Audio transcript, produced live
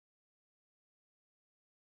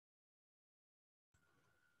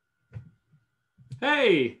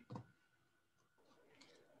Hey,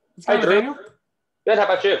 what's Hi, going on, Drew. Daniel? Good. How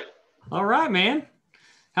about you? All right, man.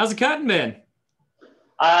 How's the cutting been?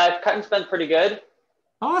 Cutting's been pretty good.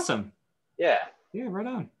 Awesome. Yeah. Yeah, right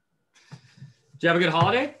on. Did you have a good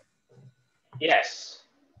holiday? Yes.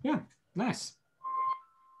 Yeah, nice.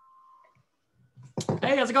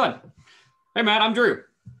 Hey, how's it going? Hey, Matt, I'm Drew.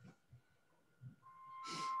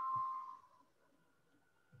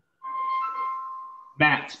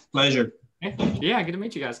 Matt, pleasure. Hey, yeah, good to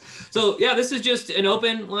meet you guys. So yeah, this is just an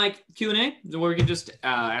open like Q&A where we can just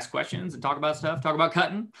ask questions and talk about stuff, talk about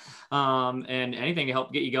cutting, and anything to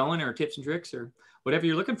help get you going, or tips and tricks, or whatever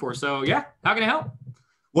you're looking for. So yeah, how can I help?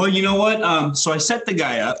 Well, you know what? So I set the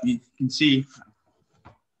guy up. You can see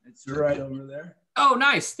it's right over there. Oh,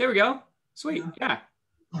 nice. There we go. Sweet. Yeah.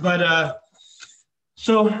 But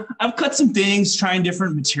so I've cut some things, trying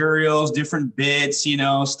different materials, different bits,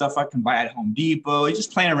 stuff I can buy at Home Depot.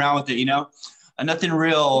 Just playing around with it, nothing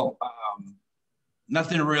real,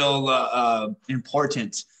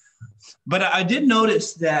 important. But I did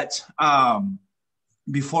notice that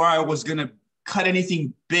before I was gonna cut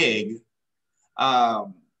anything big,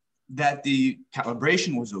 that the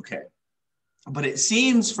calibration was okay. But it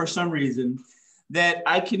seems for some reason that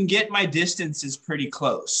I can get my distances pretty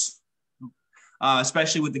close,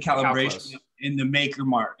 especially with the calibration in the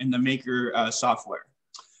Maker software.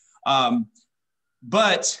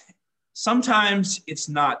 But sometimes it's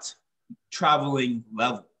not traveling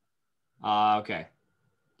level. Okay.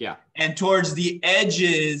 Yeah. And towards the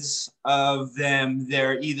edges of them,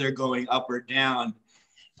 they're either going up or down.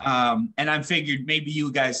 And I figured maybe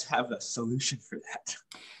you guys have a solution for that.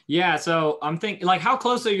 Yeah, so I'm thinking, like, how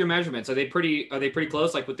close are your measurements? Are they pretty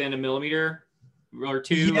close, like within a millimeter or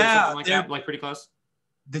two, or something like that? Like pretty close?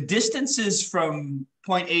 The distances from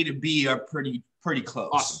point A to B are pretty close.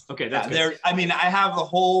 Awesome. Okay, that's good. I have a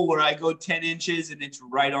hole where I go 10 inches and it's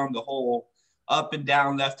right on the hole, up and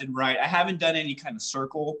down, left and right. I haven't done any kind of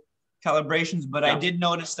circle calibrations, but I did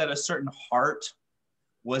notice that a certain heart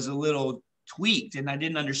was a little tweaked, and I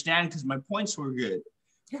didn't understand because my points were good.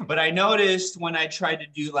 Yeah. But I noticed when I tried to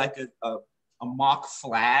do like a mock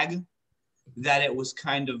flag that it was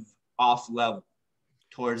kind of off level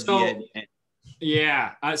towards the end.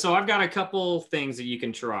 Yeah. So I've got a couple things that you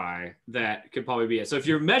can try that could probably be it. So if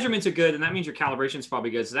your measurements are good, then that means your calibration is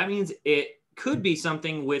probably good. So that means it could be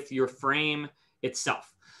something with your frame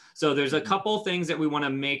itself. So there's a couple things that we want to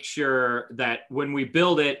make sure that when we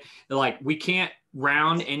build it, like we can't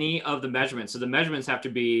round any of the measurements. So the measurements have to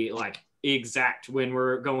be like exact when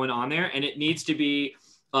we're going on there, and it needs to be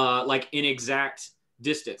like an exact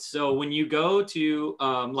distance. So when you go to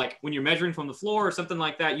like when you're measuring from the floor or something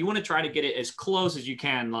like that, you want to try to get it as close as you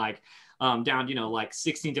can, like down, like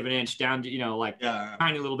 16th of an inch, down to, like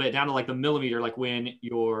tiny little bit, down to like the millimeter, like when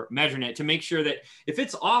you're measuring it, to make sure that if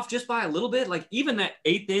it's off just by a little bit, like even that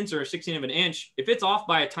 1/8 inch or 16th of an inch, if it's off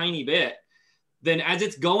by a tiny bit, then as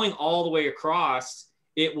it's going all the way across,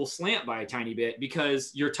 it will slant by a tiny bit,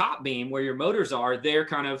 because your top beam where your motors are, they're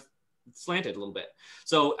kind of slanted a little bit.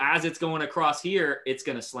 So as it's going across here, it's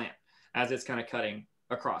going to slant as it's kind of cutting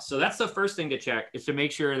across. So that's the first thing to check, is to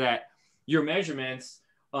make sure that your measurements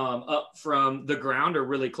up from the ground are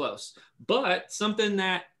really close. But something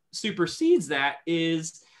that supersedes that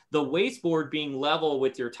is the wasteboard being level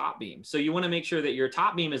with your top beam. So you want to make sure that your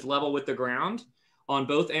top beam is level with the ground on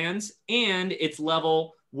both ends, and it's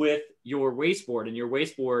level with your wasteboard, and your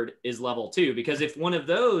wasteboard is level too. Because if one of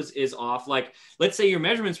those is off, like let's say your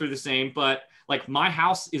measurements were the same, but like my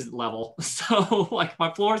house is level, so like my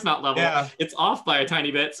floor is not level, it's off by a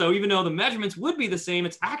tiny bit. So even though the measurements would be the same,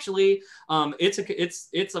 it's actually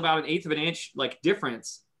it's about 1/8 of an inch like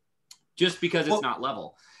difference, just because it's not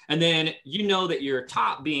level. And then that your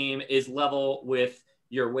top beam is level with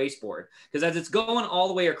your wasteboard, because as it's going all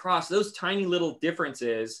the way across, those tiny little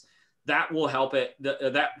differences, that will help it,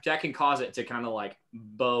 that can cause it to kind of like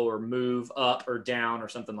bow or move up or down or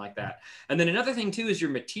something like that. And then another thing too is your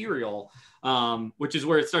material, which is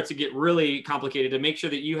where it starts to get really complicated, to make sure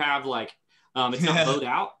that you have like it's not bowed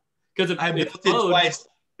out, because if it's bowed, twice.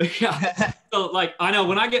 Yeah. So like I know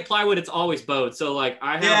when I get plywood, it's always bowed. So like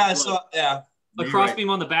I have a cross beam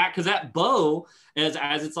on the back, because that bow, as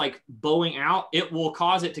it's like bowing out, it will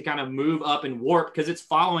cause it to kind of move up and warp, because it's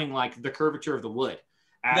following like the curvature of the wood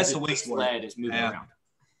as the sled is moving around.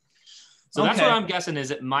 So that's what I'm guessing,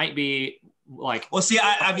 is it might be like. Well, see,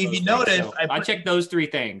 I mean, if you notice, so I checked those 3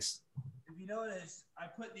 things. If you notice, I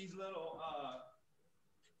put these little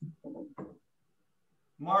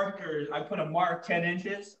markers. I put a mark 10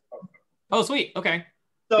 inches. Oh, sweet. Okay.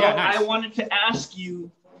 So yeah, nice. I wanted to ask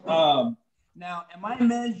you, now, am I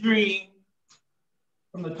measuring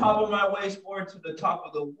from the top of my wasteboard to the top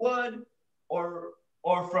of the wood, or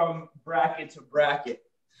from bracket to bracket?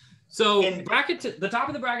 So bracket to the top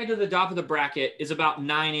of the bracket to the top of the bracket is about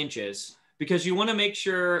 9 inches, because you want to make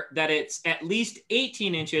sure that it's at least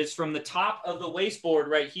 18 inches from the top of the wasteboard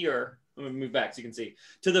right here. Let me move back so you can see,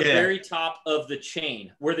 to the very top of the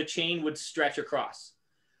chain, where the chain would stretch across.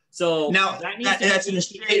 So now that's in a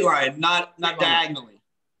straight line, not diagonally.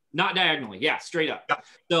 Not diagonally, yeah, straight up. Yeah.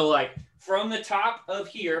 So like from the top of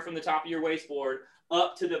here, from the top of your wasteboard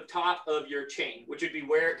up to the top of your chain, which would be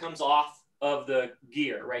where it comes off of the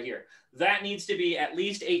gear right here. That needs to be at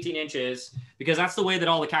least 18 inches, because that's the way that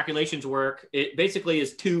all the calculations work. It basically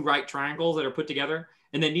is 2 right triangles that are put together,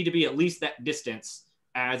 and they need to be at least that distance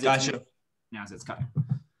as it's cutting.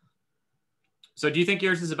 So do you think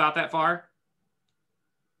yours is about that far?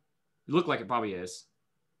 You look like it probably is.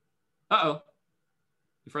 Uh-oh.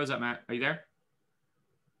 You froze up, Matt. Are you there?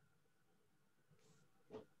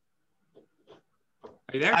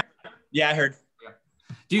 Are you there? Yeah, I heard.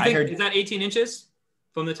 Do you think, is that 18 inches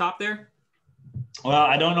from the top there? Well,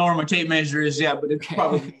 I don't know where my tape measure is yet, but it's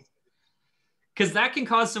probably. Because that can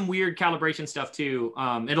cause some weird calibration stuff too.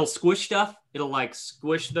 It'll squish stuff. It'll like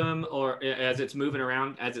squish them, or as it's moving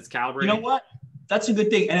around, as it's calibrating. You know what? That's a good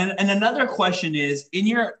thing. And another question is, in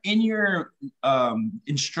your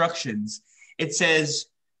instructions, it says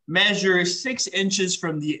measure 6 inches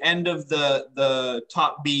from the end of the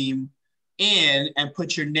top beam in and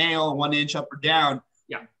put your nail 1 inch up or down.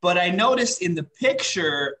 Yeah. But I noticed in the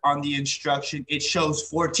picture on the instruction, it shows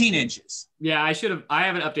 14 inches. Yeah, I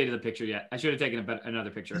haven't updated the picture yet. I should have taken another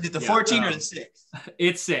picture. Is it the 14 or the 6?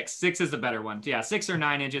 It's 6. 6 is the better one. Yeah, 6 or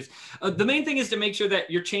 9 inches. The main thing is to make sure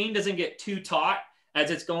that your chain doesn't get too taut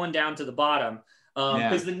as it's going down to the bottom.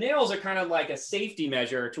 Because the nails are kind of like a safety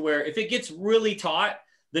measure, to where if it gets really taut,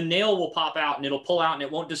 the nail will pop out and it'll pull out and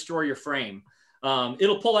it won't destroy your frame.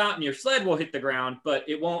 It'll pull out and your sled will hit the ground, but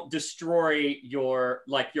it won't destroy your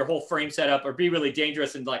whole frame setup or be really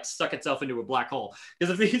dangerous and like suck itself into a black hole.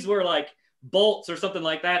 Because if these were like bolts or something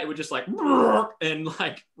like that, it would just like and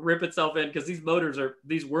like rip itself in, because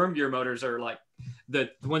these worm gear motors are like the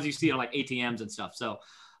ones you see on like ATMs and stuff. So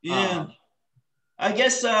yeah. I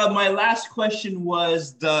guess my last question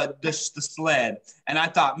was the sled, and I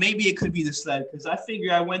thought maybe it could be the sled, because I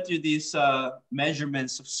figure I went through these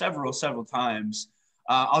measurements several times.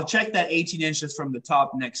 I'll check that 18 inches from the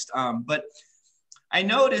top next. But I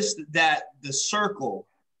noticed that the circle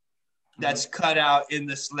that's cut out in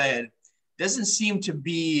the sled doesn't seem to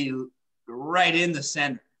be right in the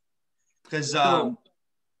center, because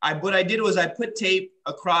what I did was I put tape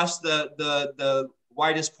across the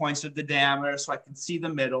widest points of the diameter so I can see the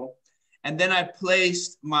middle. And then I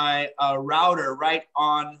placed my router right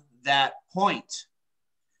on that point.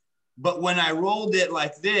 But when I rolled it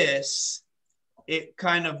like this, it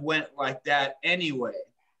kind of went like that anyway.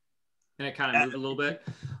 And it kind of moved a little bit.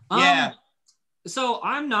 Yeah. So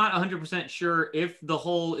I'm not 100% sure if the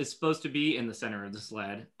hole is supposed to be in the center of the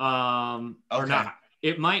sled or not.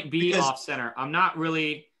 It might be off center. I'm not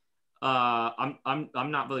really... I'm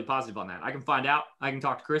not really positive on that. I can find out. I can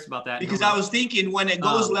talk to Chris about that. Because I was thinking when it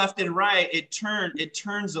goes left and right, it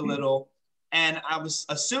turns a little, and I was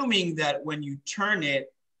assuming that when you turn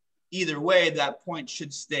it either way, that point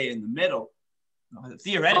should stay in the middle.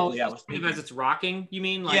 Theoretically, I was thinking. As it's rocking, you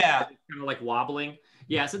mean? Like, yeah. Kind of like wobbling.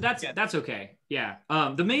 Yeah. So that's okay. Yeah.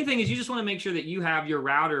 The main thing is you just want to make sure that you have your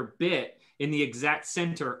router bit in the exact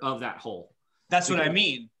center of that hole. That's what I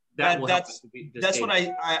mean. That's what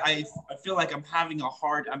I feel like I'm having a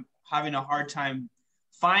hard time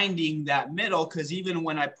finding that middle, because even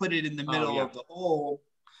when I put it in the middle of the hole.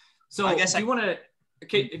 So I guess do you want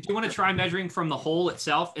to try measuring from the hole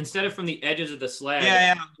itself instead of from the edges of the sled?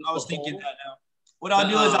 Yeah. I was thinking that now. What I'll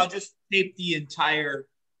do is I'll just tape the entire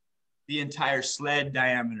sled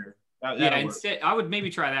diameter. Instead, I would maybe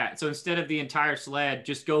try that. So instead of the entire sled,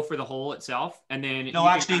 just go for the hole itself, and then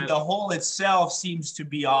the hole itself seems to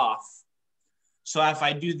be off. So if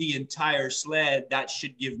I do the entire sled, that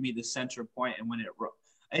should give me the center point. And when it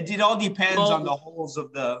all depends on the holes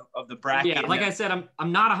of the bracket. Yeah, like I said,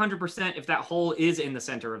 I'm not 100% if that hole is in the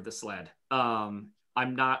center of the sled. I'm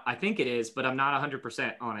not. I think it is, but I'm not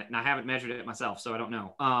 100% on it, and I haven't measured it myself, so I don't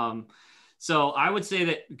know. So I would say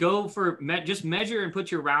that go for just measure and put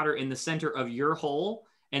your router in the center of your hole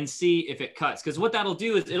and see if it cuts. Because what that'll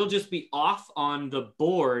do is it'll just be off on the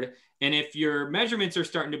board. And if your measurements are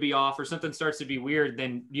starting to be off or something starts to be weird,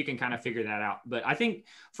 then you can kind of figure that out. But I think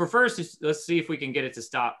for first, let's see if we can get it to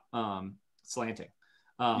stop slanting.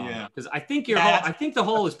 Because I think I think the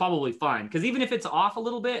hole is probably fine. Because even if it's off a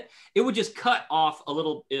little bit, it would just cut off a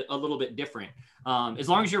little bit different. As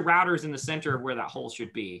long as your router is in the center of where that hole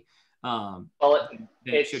should be, then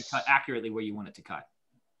it should cut accurately where you want it to cut.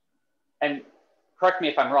 And correct me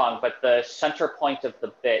if I'm wrong, but the center point of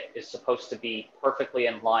the bit is supposed to be perfectly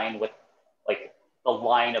in line with like the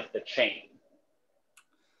line of the chain,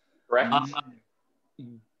 correct?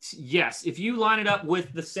 Yes, if you line it up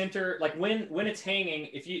with the center, like when it's hanging,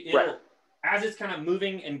 as it's kind of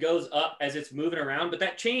moving and goes up as it's moving around, but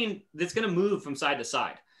that chain that's going to move from side to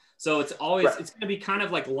side. So it's always, it's going to be kind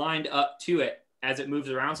of like lined up to it as it moves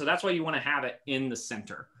around. So that's why you want to have it in the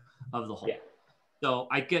center of the hole. Yeah. So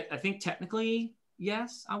I think technically,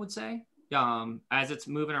 yes, I would say, as it's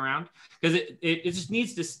moving around, because it just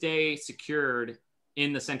needs to stay secured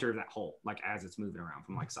in the center of that hole, like as it's moving around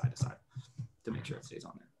from like side to side to make sure it stays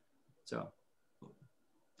on there. So.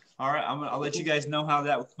 All right, I'll let you guys know how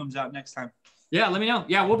that comes out next time. Yeah, let me know.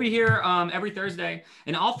 Yeah, we'll be here every Thursday,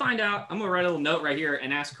 and I'll find out. I'm gonna write a little note right here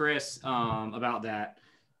and ask Chris about that.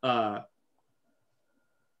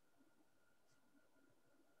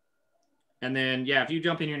 And then, yeah, if you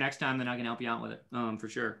jump in here next time, then I can help you out with it for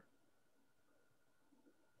sure.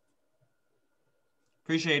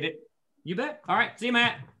 Appreciate it. You bet. All right, see you,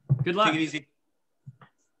 Matt. Good luck. Take it easy.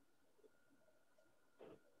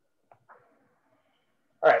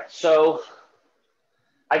 All right, so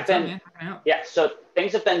so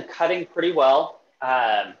things have been cutting pretty well.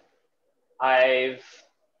 I've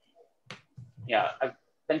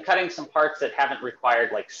been cutting some parts that haven't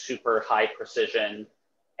required like super high precision,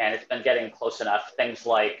 and it's been getting close enough. Things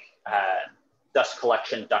like dust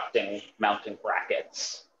collection ducting, mounting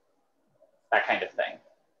brackets, that kind of thing,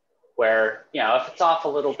 where, if it's off a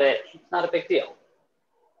little bit, it's not a big deal.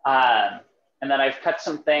 And then I've cut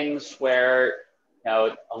some things where,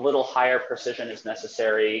 a little higher precision is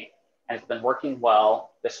necessary, and it's been working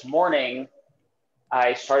well. This morning,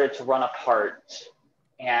 I started to run a part,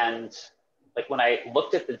 and like when I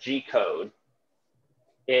looked at the G code,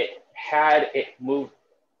 it had it move,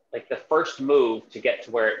 like the first move to get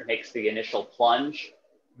to where it makes the initial plunge,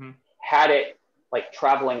 had it like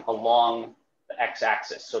traveling along the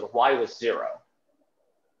x-axis. So the y was 0.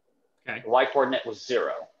 Okay. The y coordinate was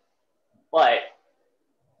 0. But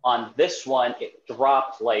on this one, it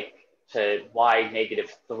dropped like to y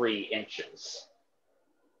 -3 inches.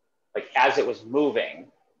 Like as it was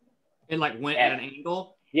moving. It like went at an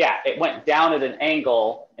angle? Yeah, it went down at an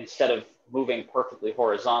angle instead of moving perfectly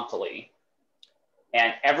horizontally.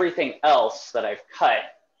 And everything else that I've cut,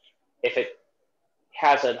 if it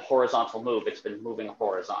has a horizontal move, it's been moving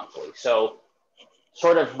horizontally. So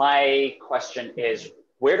sort of my question is,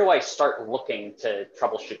 where do I start looking to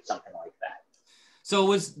troubleshoot something like that? So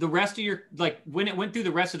was the rest of your, like when it went through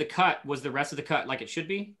the rest of the cut, was the rest of the cut like it should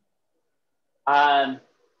be? Or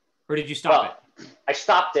did you stop it? I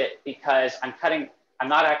stopped it because I'm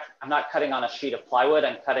not cutting on a sheet of plywood.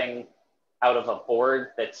 I'm cutting out of a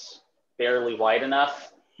board that's barely wide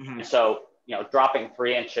enough. And so, dropping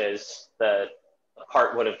 3 inches, the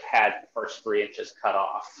part would have had the first 3 inches cut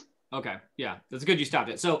off. Okay. Yeah. That's good you stopped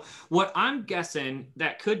it. So what I'm guessing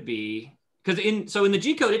that could be, because in the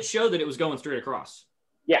G code, it showed that it was going straight across.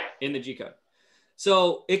 Yeah. In the G code.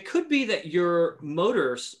 So it could be that your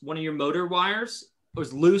motors, one of your motor wires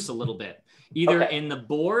was loose a little bit, either in the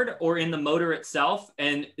board or in the motor itself.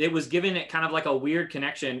 And it was giving it kind of like a weird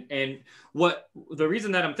connection. And the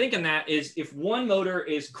reason that I'm thinking that is if one motor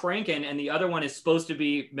is cranking and the other one is supposed to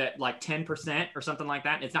be at like 10% or something like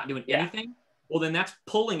that, and it's not doing anything, well, then that's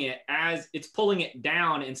pulling it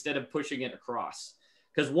down instead of pushing it across.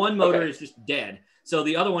 Because one motor is just dead. So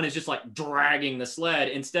the other one is just like dragging the sled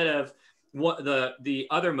instead of what the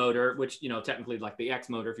other motor, which, technically like the X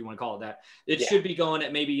motor, if you want to call it that, it should be going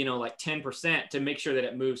at maybe, like 10% to make sure that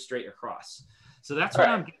it moves straight across. So that's what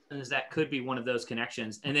I'm guessing is that could be one of those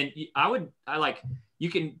connections. And then you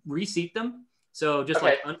can reseat them. So just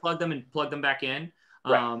like unplug them and plug them back in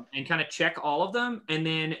and kind of check all of them and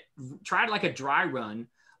then try like a dry run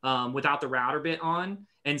without the router bit on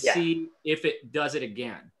and see if it does it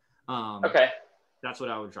again. That's what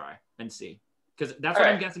I would try and see. Because that's what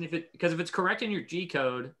I'm guessing. Because if it's correct in your G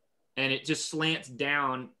code and it just slants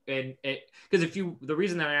down, and the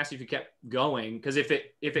reason that I asked if you kept going, because if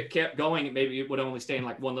it kept going, maybe it would only stay in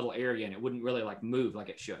like one little area and it wouldn't really like move like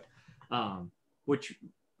it should, which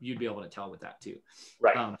you'd be able to tell with that too.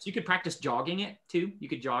 Right. So you could practice jogging it too. You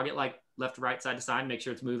could jog it like left to right, side to side, and make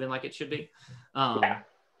sure it's moving like it should be.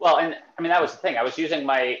 Well, and I mean, that was the thing. I was using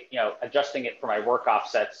my, adjusting it for my work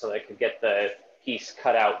offset so that I could get the piece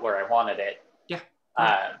cut out where I wanted it. Yeah.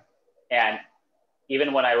 And,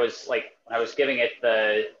 even when I was giving it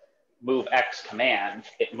the move X command,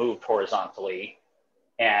 it moved horizontally.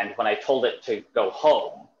 And when I told it to go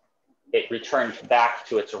home, it returned back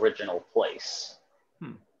to its original place.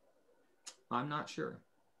 I'm not sure.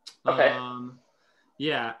 Okay.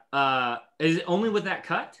 Yeah. Is it only with that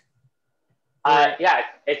cut? Yeah,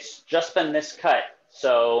 it's just been this cut.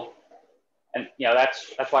 So, and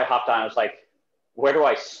that's why I hopped on. I was like, where do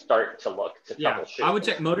I start to look to troubleshoot? I would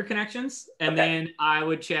check motor connections, and then I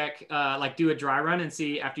would check do a dry run and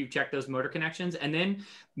see after you've checked those motor connections, and then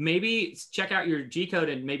maybe check out your G code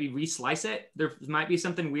and maybe reslice it. There might be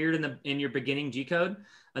something weird in your beginning G code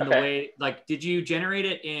and the way, like, did you generate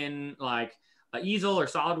it in like Easel or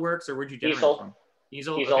SolidWorks, or where'd you generate it from?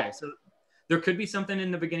 Easel. Okay, so there could be something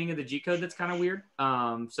in the beginning of the G code that's kind of weird.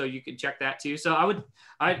 So you could check that too. So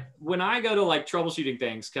when I go to like troubleshooting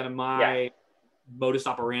things, kind of my modus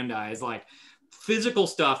operandi is like physical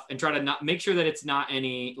stuff and try to not make sure that it's not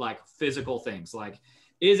any like physical things. Like,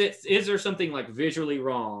 is there something like visually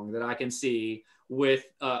wrong that I can see with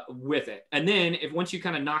it? And then once you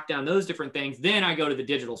kind of knock down those different things, then I go to the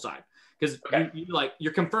digital side, because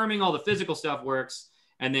you're confirming all the physical stuff works,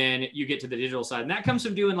 and then you get to the digital side, and that comes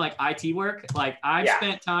from doing like IT work. Like I've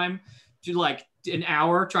spent time to like an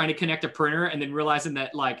hour trying to connect a printer, and then realizing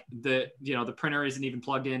that like the printer isn't even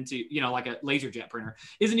plugged into, like a LaserJet printer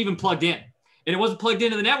isn't even plugged in, and it wasn't plugged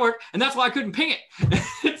into the network, and that's why I couldn't ping it.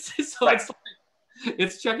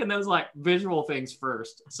 It's checking those like visual things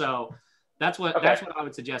first. So that's what I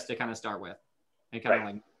would suggest to kind of start with, and kind of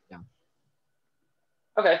like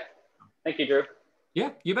Okay. Thank you, Drew.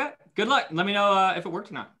 Yeah, you bet. Good luck. Let me know if it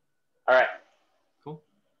worked or not. All right. Cool.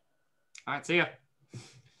 All right. See ya.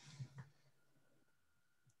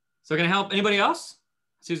 So can I help anybody else?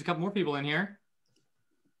 See, there's a couple more people in here.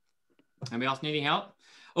 Anybody else need any help?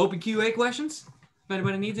 Open QA questions? If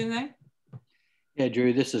anybody needs anything? Yeah,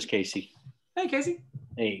 Drew, this is Casey. Hey, Casey.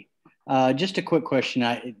 Hey, just a quick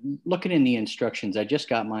question. Looking in the instructions, I just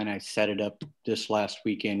got mine. I set it up this last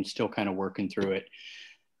weekend, still kind of working through it.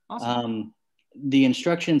 Awesome. The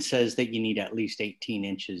instruction says that you need at least 18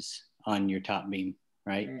 inches on your top beam,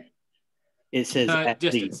 right? It says at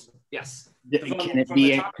distance. least. Yes. Can it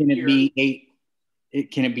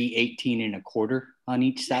be 18 and a quarter on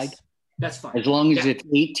each side? Yes. That's fine. As long as it's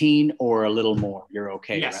 18 or a little more, you're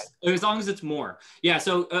okay, yes, right? As long as it's more. Yeah,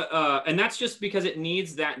 so, and that's just because it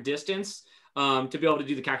needs that distance to be able to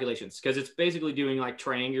do the calculations, because it's basically doing like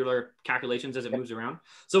triangular calculations as it moves around.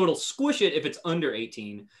 So it'll squish it if it's under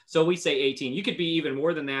 18. So we say 18. You could be even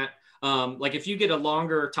more than that. Like if you get a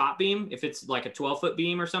longer top beam, if it's like a 12-foot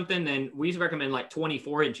beam or something, then we recommend like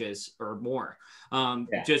 24 inches or more,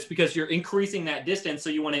 just because you're increasing that distance.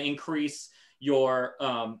 So you want to increase your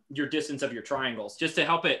distance of your triangles just to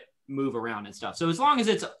help it move around and stuff. So as long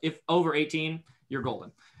as if over 18, you're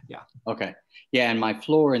golden. Yeah. Okay. Yeah. And my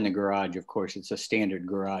floor in the garage, of course, it's a standard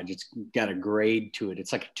garage. It's got a grade to it.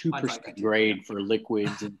 It's like a 2% grade for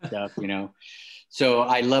liquids and stuff, So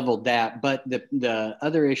I leveled that. But the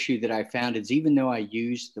other issue that I found is, even though I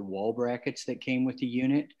used the wall brackets that came with the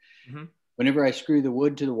unit, whenever I screw the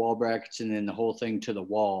wood to the wall brackets and then the whole thing to the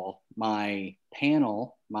wall, my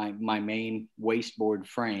panel, my main wasteboard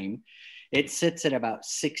frame, it sits at about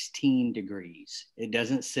 16 degrees. It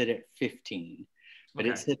doesn't sit at 15, but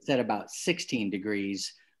it sits at about 16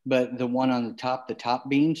 degrees. But the one on the top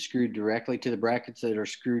beam screwed directly to the brackets that are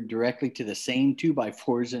screwed directly to the same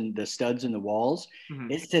 2x4s and the studs in the walls,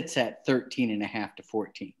 it sits at 13.5 to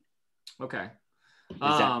 14. Okay. Is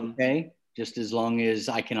that okay? Just as long as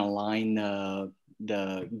I can align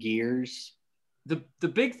the gears. The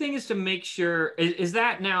big thing is to make sure, is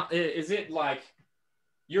it like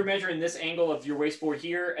you're measuring this angle of your wasteboard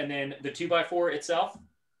here and then the 2x4 itself?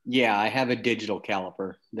 Yeah, I have a digital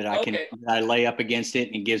caliper that I lay up against it,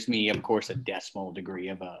 and it gives me, of course, a decimal degree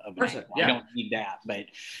of an angle. I don't need that, but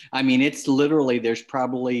I mean, it's literally, there's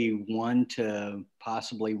probably 1 to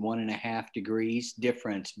possibly 1.5 degrees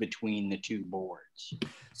difference between the two boards.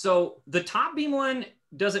 So the top beam one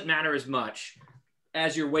doesn't matter as much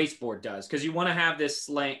as your wasteboard does, because you want to have this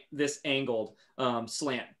angled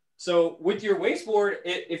slant. So with your wasteboard,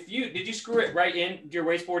 did you screw it right in your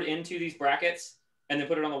wasteboard into these brackets and then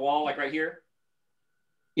put it on the wall, like right here?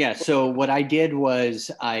 Yeah. So what I did was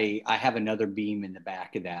I have another beam in the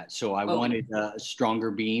back of that. So I wanted a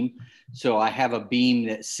stronger beam. So I have a beam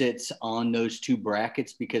that sits on those two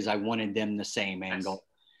brackets because I wanted them the same angle.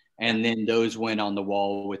 And then those went on the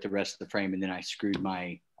wall with the rest of the frame. And then I screwed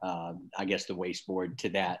my, I guess, the wasteboard to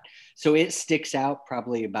that. So it sticks out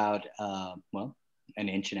probably about, 1.5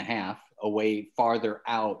 inches away farther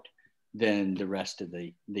out than the rest of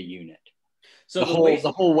the unit. So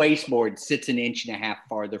the whole wasteboard sits 1.5 inches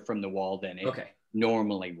farther from the wall than it okay.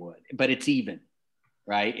 normally would, but it's even,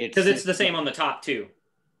 right? Because it's the same on the top too.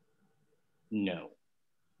 No.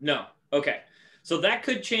 Okay. So that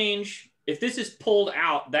could change. If this is pulled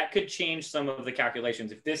out, that could change some of the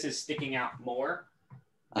calculations. If this is sticking out more,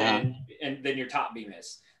 then your top beam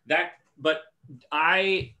is that. But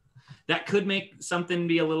that could make something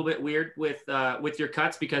be a little bit weird with your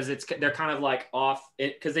cuts, because they're kind of like off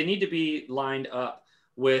it, because they need to be lined up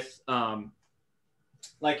with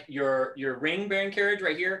like your ring bearing carriage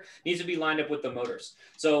right here needs to be lined up with the motors.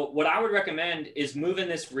 So what I would recommend is moving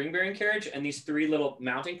this ring bearing carriage and these 3 little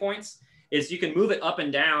mounting points is you can move it up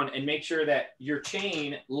and down and make sure that your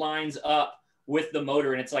chain lines up with the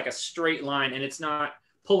motor and it's like a straight line and it's not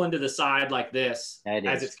pulling to the side like this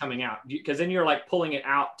as it's coming out, because then you're like pulling it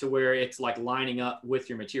out to where it's like lining up with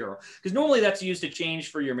your material, because normally that's used to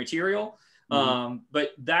change for your material.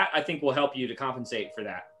 But that I think will help you to compensate for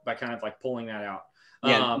that by kind of like pulling that out.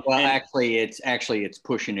 Actually it's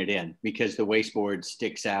pushing it in, because the wasteboard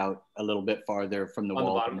sticks out a little bit farther from the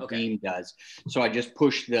wall than the beam does. So I just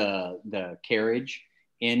push the carriage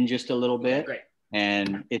in just a little bit. Great.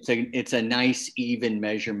 And it's a nice even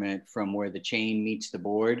measurement from where the chain meets the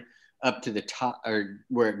board up to the top, or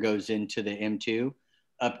where it goes into the M2,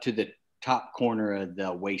 up to the top corner of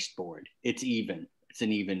the wasteboard. It's even. It's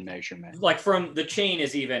an even measurement. Like from the chain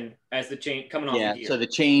is even as the chain coming off of here. So the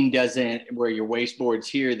chain doesn't, where your wasteboard's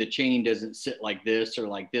here, the chain doesn't sit like this or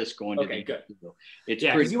like this going to the good. It's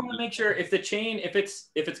because you want to make sure if the chain, if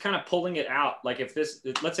it's kind of pulling it out, like if this,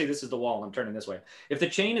 let's say this is the wall and I'm turning this way. If the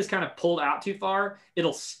chain is kind of pulled out too far,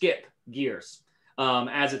 it'll skip gears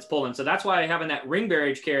as it's pulling. So that's why having that ring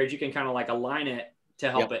bearing carriage, you can kind of like align it to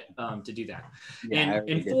help it to do that.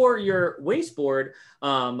 And for your wasteboard,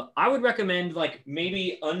 I would recommend like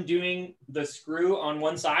maybe undoing the screw on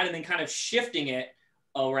one side and then kind of shifting it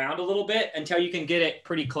around a little bit until you can get it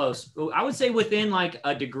pretty close. I would say within like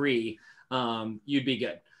a degree, you'd be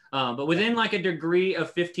good. But within like a degree of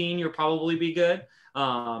 15, you'll probably be good.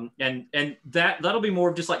 And that'll be more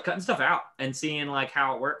of just like cutting stuff out and seeing like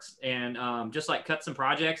how it works, and just like cut some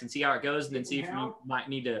projects and see how it goes, and then see if you might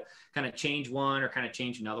need to kind of change one or kind of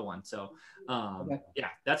change another one. So yeah,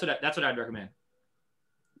 that's what I'd recommend.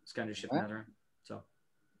 Just kind of shifting that around. So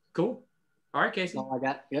cool. All right, Casey. That's all I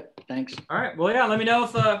got. Yep. Thanks. All right. Well, yeah. Let me know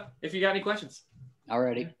if you got any questions.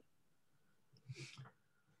 Alrighty.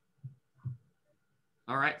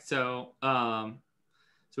 All right. So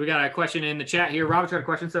so we got a question in the chat here. Robert's got a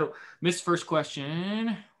question. So missed first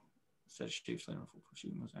question. Says shape slightly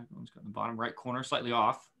shooting most active ones got in the bottom right corner, slightly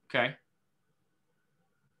off. Okay.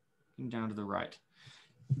 Down to the right.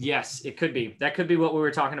 Yes, it could be. That could be what we were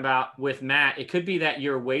talking about with Matt. It could be that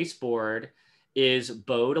your wasteboard is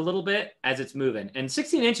bowed a little bit as it's moving. And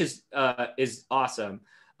 16 inches is awesome.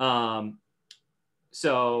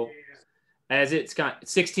 So as it's got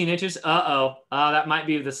 16 inches, that might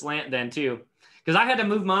be the slant then too. Because I had to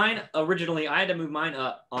move mine originally. I had to move mine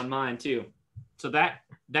up on mine too. So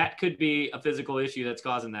that could be a physical issue that's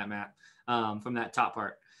causing that, Matt, from that top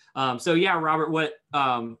part. So yeah, Robert, what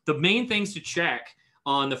the main things to check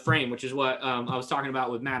on the frame, which is what I was talking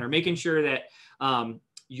about with Matt, are making sure that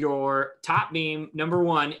your top beam, number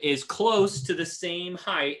one, is close to the same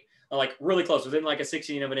height, like really close, within like a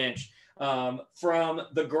 16th of an inch from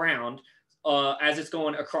the ground. As it's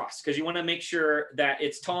going across, because you want to make sure that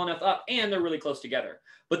it's tall enough up and they're really close together.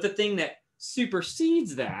 But the thing that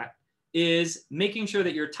supersedes that is making sure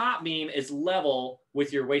that your top beam is level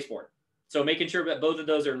with your wasteboard. So making sure that both of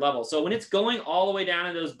those are level. So when it's going all the way down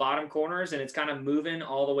in those bottom corners and it's kind of moving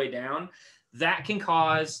all the way down, that can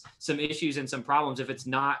cause some issues and some problems if it's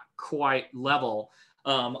not quite level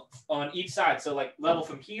on each side. So like level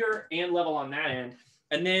from here and level on that end.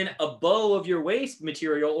 And then a bow of your waste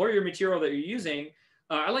material or your material that you're using,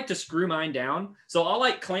 I like to screw mine down. So I'll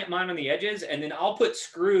like clamp mine on the edges, and then I'll put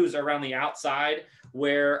screws around the outside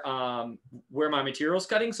where my material's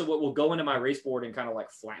cutting. So what will go into my race board and kind of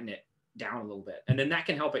like flatten it down a little bit. And then that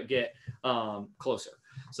can help it get closer.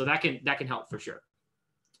 So that can help for sure.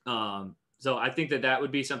 So I think that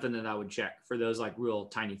would be something that I would check for those like real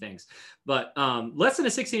tiny things. But less than a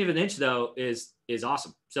 16th of an inch though is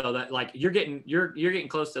awesome. So that like you're getting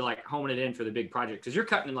close to like homing it in for the big project, because you're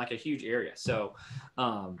cutting in like a huge area. So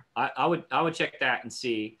I would check that and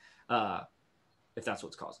see if that's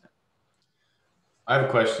what's causing it. I have a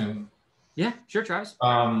question. Yeah, sure, Travis.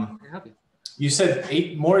 I can help you. You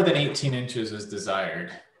said more than 18 inches is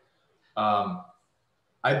desired.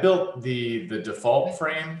 I built the default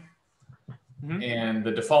frame. Mm-hmm. And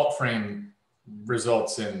the default frame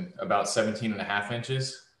results in about 17.5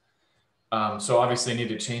 inches. So obviously I need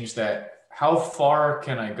to change that how far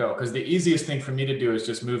can I go? Because the easiest thing for me to do is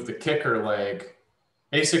just move the kicker leg,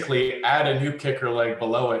 basically add a new kicker leg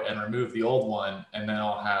below it and remove the old one. And then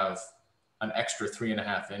I'll have an extra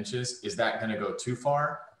 3.5 inches. Is that going to go too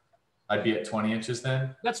far? I'd be at 20 inches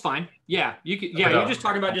then. That's fine. Yeah. You could, yeah. You're just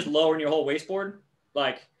talking about just lowering your whole waistboard.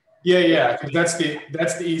 Like, yeah. That's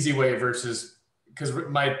the easy way versus, because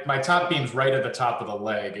my top beam's right at the top of the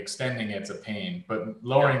leg. Extending it's a pain, but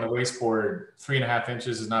lowering the waistboard 3.5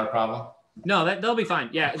 inches is not a problem. No, they'll be fine.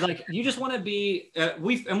 Yeah, like you just want to be.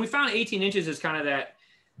 We found 18 inches is kind of that.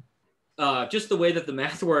 Just the way that the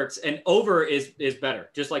math works, and over is better,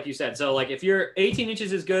 just like you said. So like if you're 18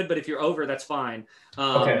 inches is good, but if you're over, that's fine.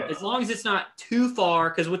 Okay. As long as it's not too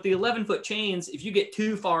far, because with the 11-foot chains, if you get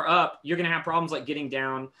too far up, you're gonna have problems like getting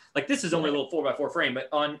down. Like this is only a little 4x4 frame, but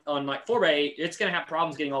on like 4x8, it's gonna have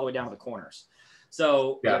problems getting all the way down to the corners.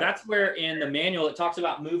 So that's where in the manual it talks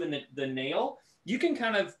about moving the nail. You can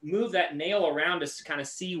kind of move that nail around to kind of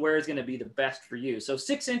see where is going to be the best for you. So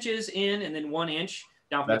 6 inches in and then 1 inch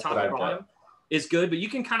down from the top to the bottom is good, but you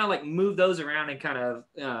can kind of like move those around and kind of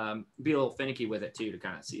be a little finicky with it too to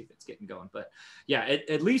kind of see if it's getting going. But yeah,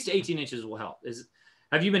 at least 18 inches will help.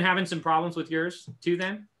 Have you been having some problems with yours too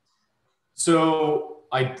then? So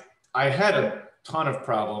I had a ton of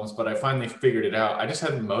problems, but I finally figured it out. I just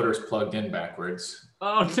had the motors plugged in backwards.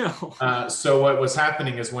 Oh no. So what was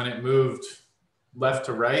happening is when it moved left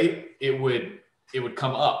to right, it would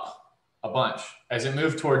come up a bunch. As it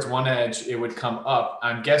moved towards one edge, it would come up.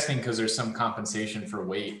 I'm guessing because there's some compensation for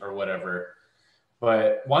weight or whatever.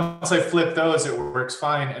 But once I flip those, it works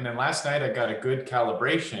fine. And then last night I got a good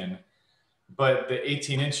calibration, but the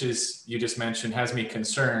 18 inches you just mentioned has me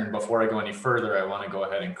concerned. Before I go any further, I want to go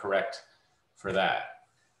ahead and correct for that.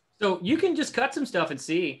 So you can just cut some stuff and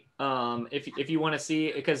see if you want to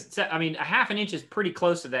see, because I mean, a half an inch is pretty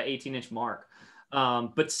close to that 18-inch mark.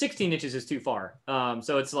 But 16 inches is too far.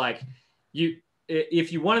 So it's like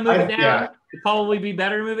if you want to move it down, it'd probably be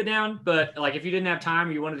better to move it down. But like if you didn't have time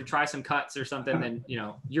or you wanted to try some cuts or something, then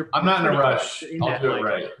I'm not in a rush. I'll do it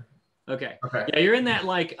right. Okay. Yeah, you're in that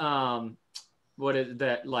like what is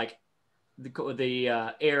that, like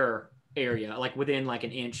the air area, like within like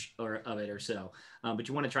an inch of it or so. But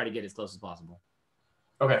you want to try to get as close as possible.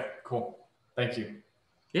 Okay, cool. Thank you.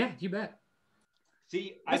 Yeah, you bet.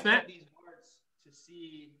 See, I cut these parts to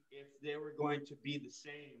see if they were going to be the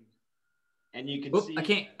same. And you can see. I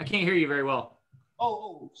can't hear you very well.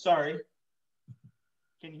 Oh, sorry.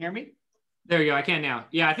 Can you hear me? There you go. I can now.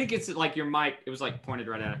 Yeah, I think it's like your mic. It was like pointed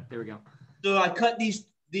right at it. There we go. So I cut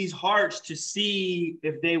these hearts to see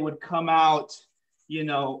if they would come out,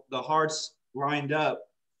 the hearts lined up.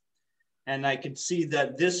 And I could see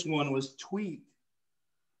that this one was tweaked.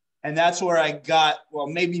 And that's where I got, well,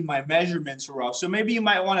 maybe my measurements were off. So maybe you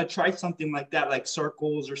might want to try something like that, like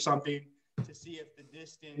circles or something, to see if the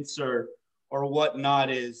distance or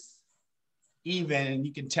whatnot is even, and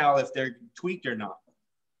you can tell if they're tweaked or not.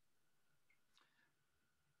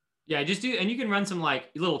 Yeah, just do, and you can run some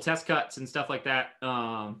like little test cuts and stuff like that,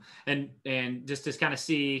 and just to kind of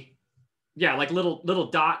see, yeah, like little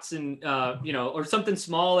dots and or something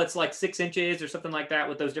small that's like 6 inches or something like that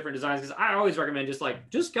with those different designs. Because I always recommend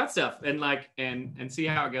just cut stuff and see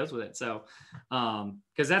how it goes with it. So,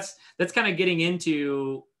 because that's kind of getting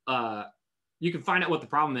into you can find out what the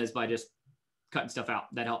problem is by just cutting stuff out.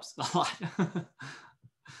 That helps a lot.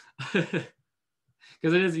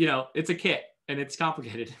 Because it is, it's a kit and it's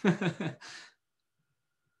complicated.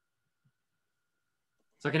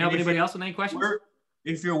 So can I help anybody else with any questions?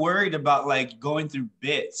 If you're worried about like going through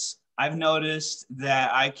bits, I've noticed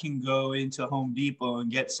that I can go into Home Depot and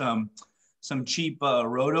get some cheap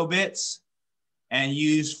roto bits and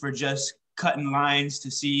use for just cutting lines to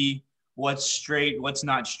see what's straight, what's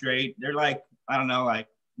not straight. They're like, I don't know, like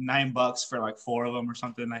 $9 for like 4 of them or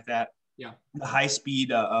something like that. Yeah. The high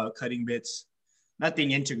speed cutting bits,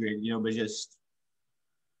 nothing integrated, but just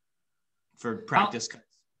for practice cuts.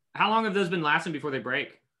 How long have those been lasting before they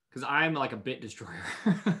break? Because I'm like a bit destroyer.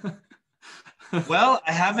 Well,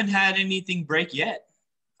 I haven't had anything break yet.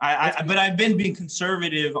 But I've been being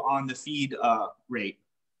conservative on the feed rate.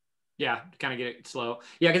 Yeah, to kind of get it slow.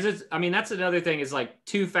 Yeah, because that's another thing is like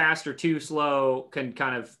too fast or too slow can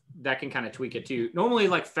kind of tweak it too. Normally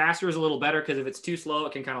like faster is a little better because if it's too slow,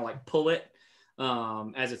 it can kind of like pull it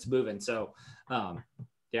as it's moving. So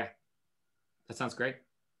yeah, that sounds great.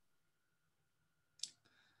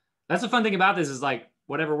 That's the fun thing about this is like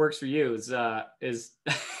whatever works for you is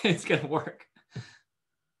it's gonna work.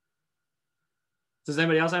 Does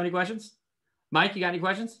anybody else have any questions? Mike, you got any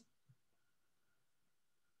questions?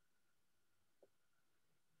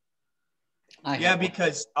 Yeah,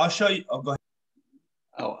 because I'll show you. Oh, go ahead.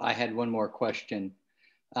 Oh, I had one more question.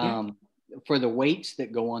 For the weights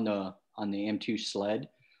that go on the M2 sled,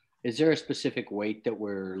 is there a specific weight that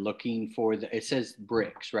we're looking for? It says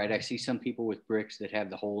bricks, right? I see some people with bricks that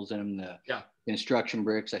have the holes in them, the construction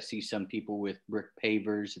bricks. I see some people with brick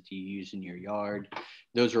pavers that you use in your yard.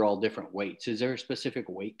 Those are all different weights. Is there a specific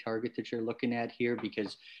weight target that you're looking at here?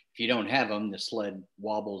 Because if you don't have them, the sled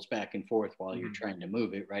wobbles back and forth while you're trying to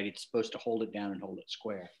move it, right? It's supposed to hold it down and hold it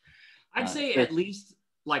square. I'd say at least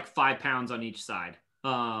like 5 pounds on each side.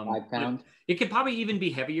 5 pounds. It could probably even be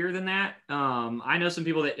heavier than that. I know some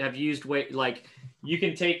people that have used weight, like you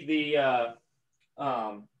can take the,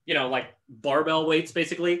 like barbell weights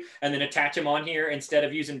basically, and then attach them on here instead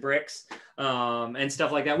of using bricks and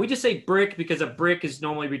stuff like that. We just say brick because a brick is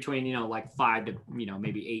normally between, like 5 to,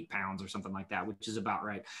 maybe 8 pounds or something like that, which is about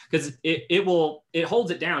right. Because it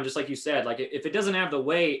holds it down, just like you said. Like if it doesn't have the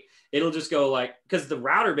weight, it'll just go like, because the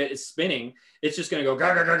router bit is spinning, it's just going to go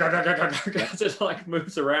as it like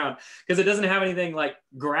moves around, because it doesn't have anything like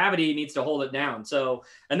gravity needs to hold it down. So,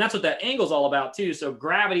 and that's what that angle is all about too. So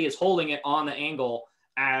gravity is holding it on the angle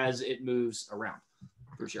as it moves around,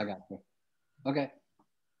 for sure. I got you. Okay.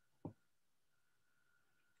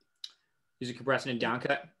 Is it compressing and down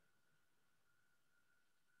cut?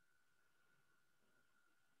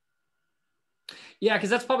 Yeah,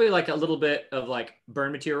 because that's probably like a little bit of like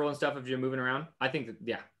burn material and stuff if you're moving around. I think that,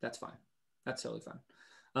 yeah, that's fine. That's totally fine.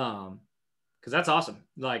 Because that's awesome.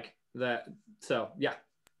 Like that. So yeah,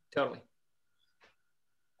 totally.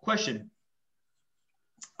 Question.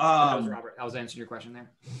 That was Robert. I was answering your question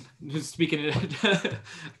there. Just speaking it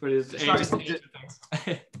for his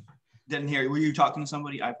Didn't hear you. Were you talking to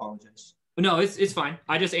somebody? I apologize. No, it's fine.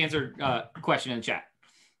 I just answered a question in the chat.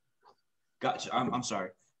 Gotcha. I'm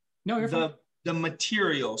sorry. No, you're fine. The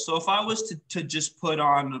material. So if I was to just put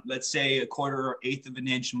on, let's say, a 1/4 or 1/8 of an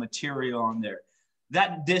inch material on there,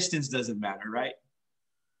 that distance doesn't matter, right?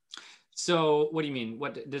 So what do you mean?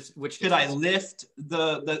 Which could I lift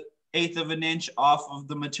the 1/8 of an inch off of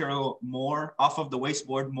the material more, off of the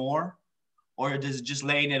wasteboard more, or does it just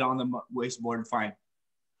laying it on the wasteboard fine?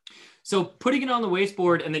 So putting it on the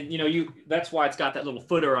wasteboard, and then that's why it's got that little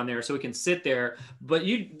footer on there so it can sit there. But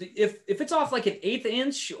if it's off like an 1/8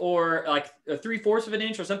 inch or like a 3/4 of an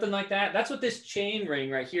inch or something like that, that's what this chain ring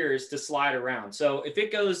right here is to slide around. So if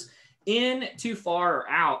it goes in too far or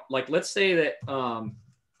out, like let's say that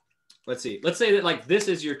let's say that like this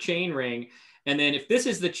is your chain ring, and then if this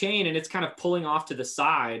is the chain and it's kind of pulling off to the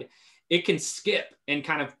side, it can skip and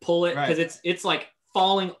kind of pull it because it's like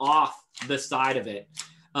falling off the side of it.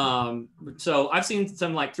 So I've seen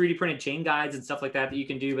some like 3D printed chain guides and stuff like that you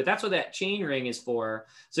can do, but that's what that chain ring is for.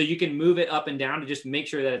 So you can move it up and down to just make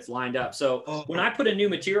sure that it's lined up. So when I put a new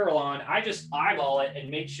material on, I just eyeball it and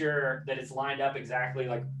make sure that it's lined up exactly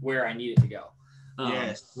like where I need it to go.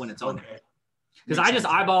 When it's on there. Because I just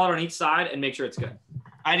eyeball it on each side and make sure it's good.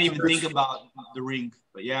 I didn't even think about the ring,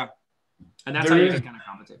 but yeah. And that's how you can kind of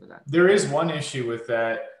compensate for that. There is one issue with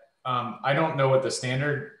that. I don't know what the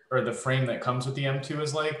standard or the frame that comes with the M2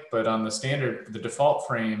 is like, but on the standard, the default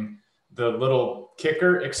frame, the little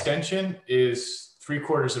kicker extension is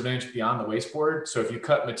 3/4 of an inch beyond the wasteboard. So if you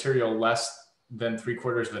cut material less than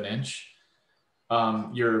 3/4 of an inch,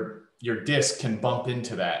 your disc can bump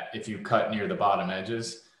into that if you cut near the bottom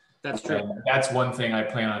edges. That's true. That's one thing I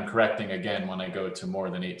plan on correcting again when I go to more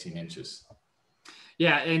than 18 inches.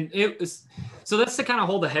 Yeah, and so that's to kind of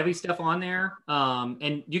hold the heavy stuff on there.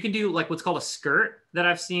 And you can do like what's called a skirt that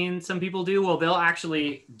I've seen some people do. Well, they'll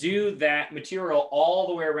actually do that material all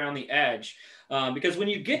the way around the edge. Because when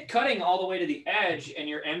you get cutting all the way to the edge and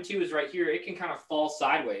your M2 is right here, it can kind of fall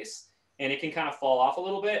sideways and it can kind of fall off a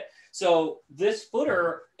little bit. So this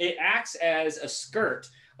footer, it acts as a skirt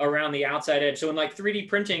around the outside edge. So in like 3D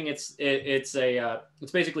printing, it's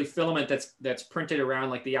basically filament that's printed around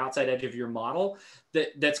like the outside edge of your model.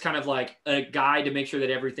 That's kind of like a guide to make sure that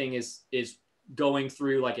everything is going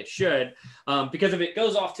through like it should. Because if it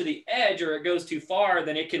goes off to the edge or it goes too far,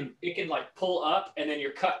 then it can like pull up and then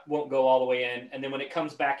your cut won't go all the way in. And then when it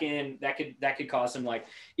comes back in, that could cause some like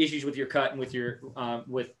issues with your cut and with your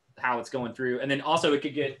with how it's going through. And then also it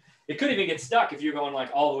could even get stuck if you're going like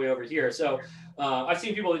all the way over here. So I've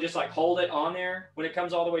seen people that just like hold it on there when it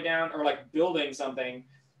comes all the way down, or like building something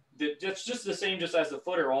that's just the same just as the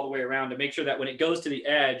footer all the way around to make sure that when it goes to the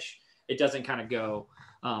edge, it doesn't kind of go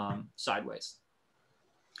sideways.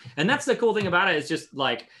 And that's the cool thing about it, is just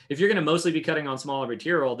like, if you're going to mostly be cutting on smaller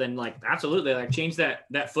material, then like absolutely like change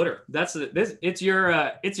that footer. It's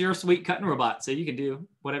your sweet cutting robot. So you can do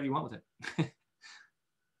whatever you want with it.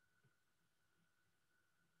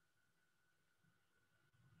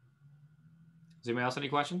 Does anybody else have any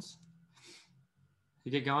questions?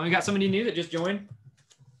 You get going. We got somebody new that just joined.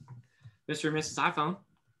 Mr. and Mrs. iPhone.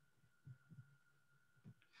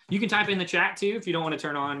 You can type in the chat too if you don't want to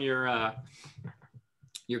turn on your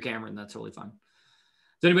camera, and that's totally fine.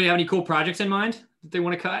 Does anybody have any cool projects in mind that they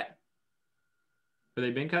want to cut? Or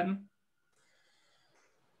they've been cutting?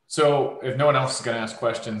 So if no one else is going to ask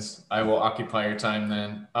questions, I will occupy your time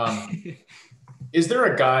then. Is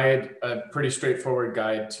there a guide, a pretty straightforward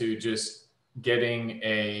guide to just getting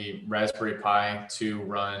a Raspberry Pi to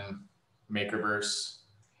run Makerverse?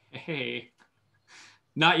 Hey,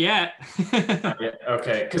 not yet. Yeah,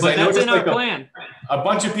 okay, because But I that's noticed in our like plan. a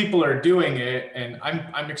bunch of people are doing it, and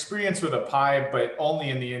I'm experienced with a Pi, but only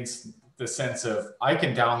in the sense of I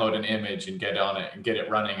can download an image and get on it and get it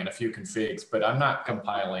running in a few configs, but I'm not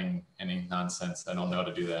compiling any nonsense. I don't know how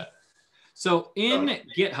to do that. So in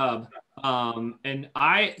GitHub,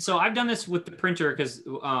 I've done this with the printer because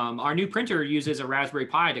our new printer uses a Raspberry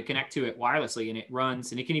Pi to connect to it wirelessly, and it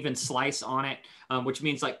runs, and it can even slice on it, which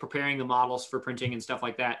means like preparing the models for printing and stuff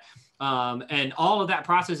like that. And all of that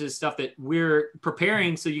process is stuff that we're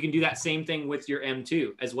preparing, so you can do that same thing with your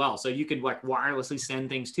M2 as well. So you could like wirelessly send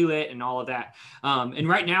things to it and all of that. And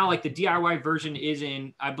right now, like the DIY version is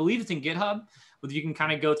in, I believe it's in GitHub, where you can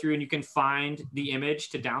kind of go through and you can find the image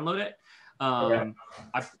to download it.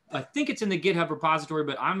 I think it's in the GitHub repository,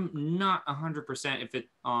 but I'm not 100% if it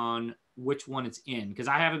on which one it's in, because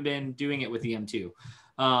I haven't been doing it with the M2.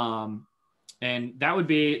 And that'd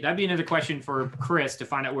be another question for Chris to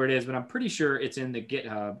find out where it is, but I'm pretty sure it's in the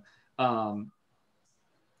GitHub.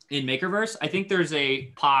 In Makerverse, I think there's a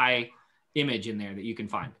Pi image in there that you can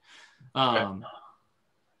find.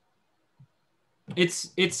 It's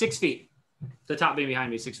 6 feet. The top being behind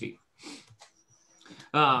me is 6 feet.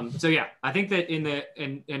 So yeah, I think that in the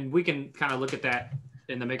and we can kind of look at that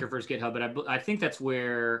in the Makerverse GitHub, but I think that's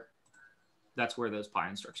where those Pi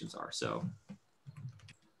instructions are. So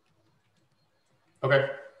okay.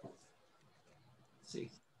 Let's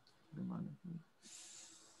see.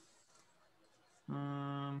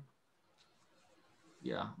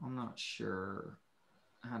 Yeah, I'm not sure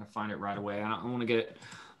how to find it right away. I don't want to get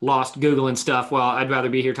lost Googling stuff. Well, I'd rather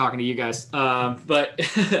be here talking to you guys. But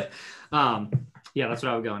yeah, that's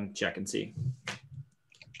what I would go and check and see.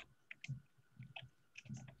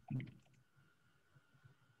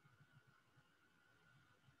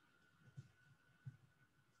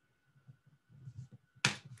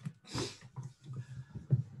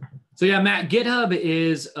 So yeah, Matt, GitHub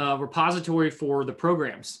is a repository for the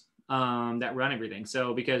programs that run everything.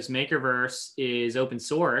 So because Makerverse is open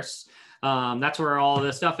source, that's where all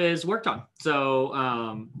the stuff is worked on.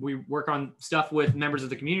 So we work on stuff with members of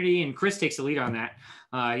the community, and Chris takes the lead on that.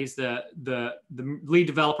 He's the lead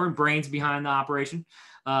developer and brains behind the operation,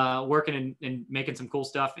 working and making some cool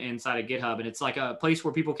stuff inside of GitHub. And it's like a place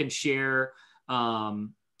where people can share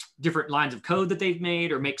different lines of code that they've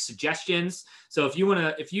made or make suggestions. So if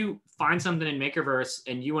you find something in Makerverse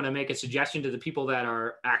and you want to make a suggestion to the people that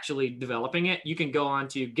are actually developing it, you can go on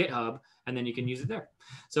to GitHub and then you can use it there.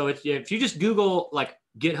 So if you just Google like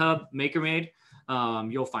GitHub Maker Made,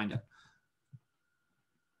 you'll find it.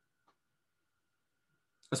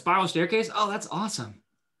 A spiral staircase? Oh, that's awesome.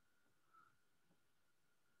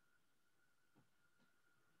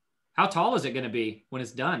 How tall is it going to be when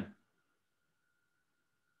it's done?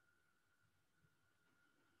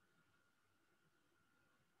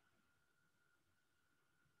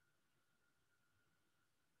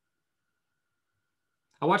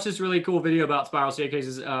 I watched this really cool video about spiral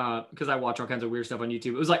staircases because I watch all kinds of weird stuff on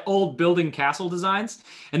YouTube. It was like old building castle designs,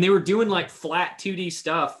 and they were doing like flat 2D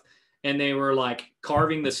stuff, and they were like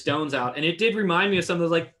carving the stones out. And it did remind me of something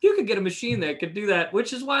like, you could get a machine that could do that,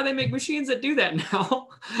 which is why they make machines that do that now.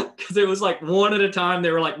 Because it was like one at a time.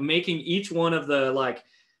 They were like making each one of the like,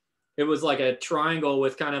 it was like a triangle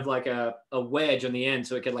with kind of like a wedge on the end.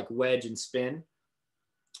 So it could like wedge and spin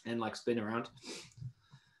around.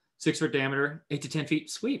 6 foot diameter, 8 to 10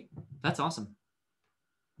 feet. Sweet. That's awesome.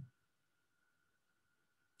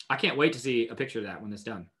 I can't wait to see a picture of that when it's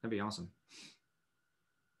done. That'd be awesome.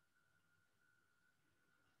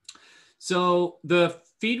 So the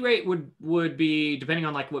feed rate would be depending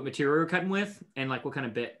on like what material you're cutting with and like what kind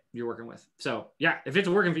of bit you're working with. So yeah, if it's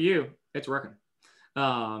working for you, it's working.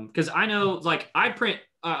 Because I know like I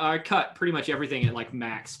cut pretty much everything at like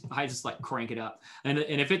max. I just like crank it up. And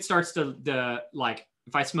if it starts to like,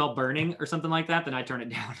 if I smell burning or something like that, then I turn it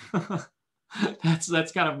down.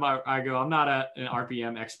 that's kind of I'm not an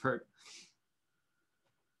RPM expert.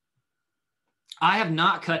 I have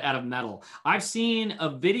not cut out of metal. I've seen a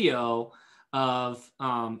video of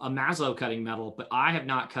a Maslow cutting metal, but I have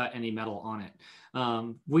not cut any metal on it.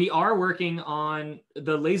 We are working on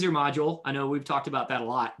the laser module. I know we've talked about that a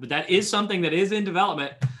lot, but that is something that is in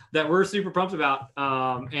development that we're super pumped about.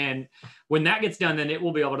 And when that gets done, then it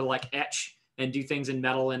will be able to like etch and do things in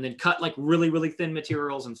metal and then cut like really, really thin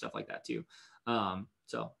materials and stuff like that too.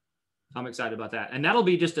 So I'm excited about that. And that'll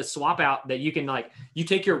be just a swap out that you can like, you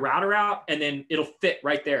take your router out and then it'll fit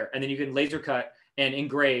right there. And then you can laser cut and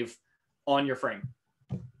engrave on your frame.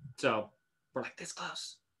 So we're like this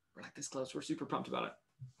close. We're like this close. We're super pumped about it.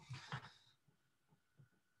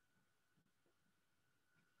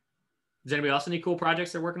 Does anybody else any cool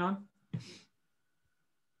projects they're working on?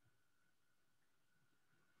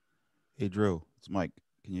 Hey, Drew, it's Mike.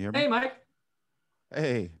 Can you hear me? Hey, Mike.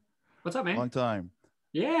 Hey. What's up, man? Long time.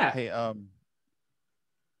 Yeah. Hey,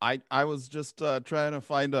 I was just trying to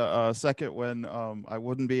find a second when I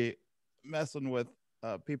wouldn't be messing with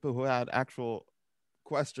people who had actual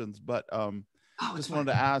questions, but just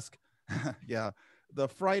wanted to ask, yeah, the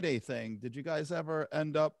Friday thing, did you guys ever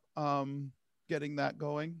end up getting that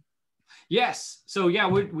going? Yes. So yeah,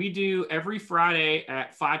 we do every Friday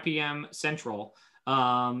at 5 p.m. Central.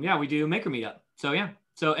 Yeah, we do Maker Meetup. So yeah.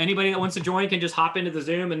 So anybody that wants to join can just hop into the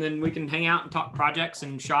Zoom and then we can hang out and talk projects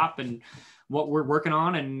and shop and what we're working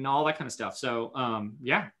on and all that kind of stuff. So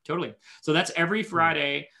yeah, totally. So that's every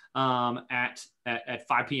Friday at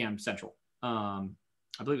 5 p.m. Central. I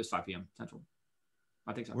believe it's 5 p.m. Central.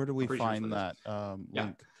 I think so. Where do we find that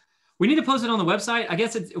link? We need to post it on the website. I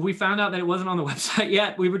guess we found out that it wasn't on the website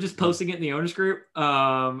yet. We were just posting it in the owners group.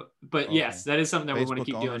 But okay. Yes, that is something that we want to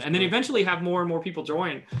keep doing. And then eventually have more and more people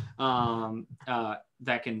join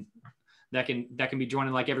that can be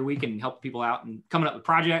joining like every week and help people out and coming up with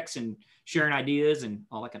projects and sharing ideas and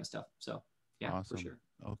all that kind of stuff. So yeah, awesome. For sure.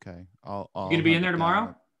 Okay. I'll you gonna be in there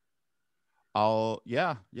tomorrow?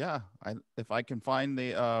 Yeah. If I can find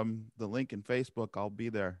the link in Facebook, I'll be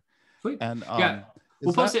there. Sweet. And yeah.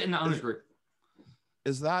 We'll post it in the owners group.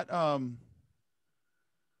 Is that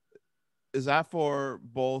for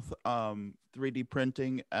both 3D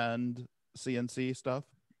printing and CNC stuff?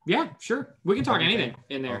 Yeah, sure. We can talk anything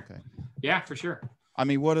in there. Okay. Yeah, for sure. I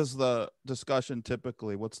mean, what is the discussion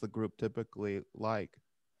typically? What's the group typically like?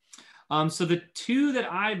 So the two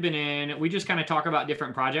that I've been in, we just kind of talk about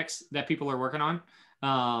different projects that people are working on.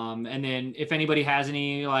 And then if anybody has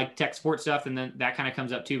any like tech support stuff, and then that kind of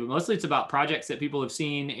comes up too, but mostly it's about projects that people have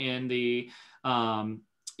seen in the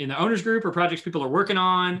owners group or projects people are working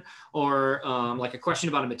on, or like a question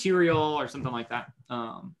about a material or something like that.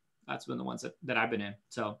 That's been the ones that I've been in.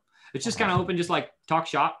 So it's just kind of open, just like talk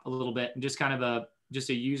shop a little bit and just kind of a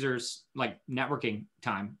user's like networking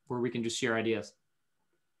time where we can just share ideas.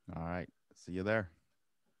 All right. See you there.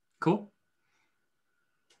 Cool.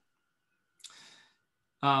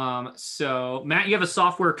 So Matt, you have a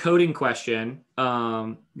software coding question.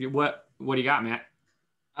 What do you got, Matt?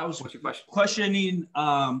 I was What's your question? questioning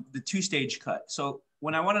the two-stage cut. So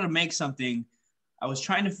when I wanted to make something, I was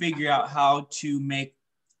trying to figure out how to make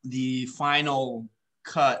the final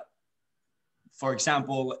cut, for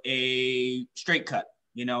example, a straight cut,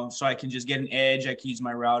 so I can just get an edge. I can use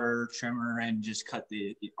my router trimmer and just cut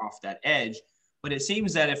off that edge. But it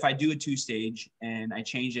seems that if I do a two-stage and I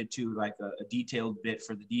change it to like a detailed bit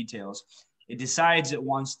for the details, it decides it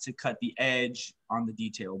wants to cut the edge on the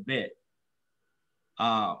detailed bit.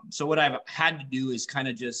 So what I've had to do is kind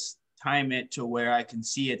of just time it to where I can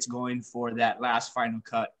see it's going for that last final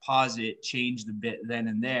cut, pause it, change the bit then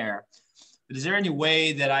and there. But is there any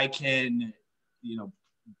way that I can,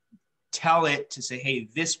 tell it to say, hey,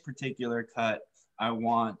 this particular cut, I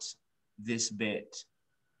want this bit?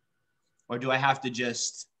 Or do I have to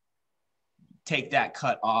just take that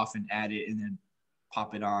cut off and add it and then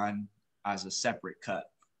pop it on as a separate cut?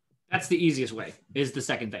 That's the easiest way, is the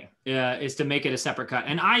second thing, is to make it a separate cut.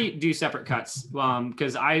 And I do separate cuts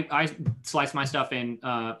because I slice my stuff in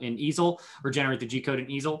easel, or generate the G code in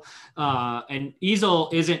easel. And easel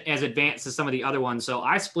isn't as advanced as some of the other ones. So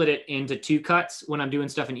I split it into two cuts when I'm doing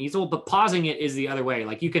stuff in easel, but pausing it is the other way.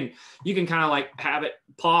 Like you can kind of like have it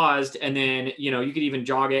paused, and then, you could even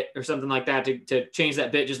jog it or something like that to change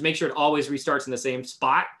that bit. Just make sure it always restarts in the same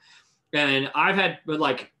spot. And I've had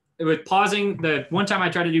with pausing, the one time I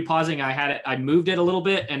tried to do pausing, I moved it a little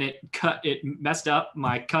bit and it messed up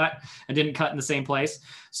my cut and didn't cut in the same place.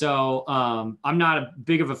 So I'm not a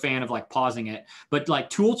big of a fan of like pausing it, but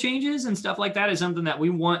like tool changes and stuff like that is something that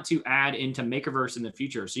we want to add into Makerverse in the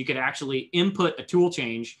future. So you could actually input a tool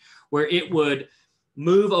change where it would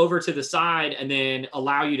move over to the side and then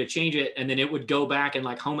allow you to change it. And then it would go back and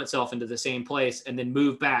like home itself into the same place and then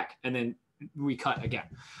move back and then we cut again.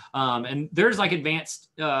 And there's like advanced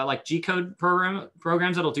like G-code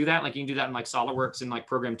programs that'll do that. Like you can do that in like SolidWorks and like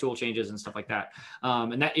program tool changes and stuff like that.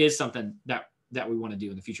 And that is something that we want to do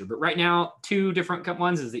in the future. But right now, 2 different cut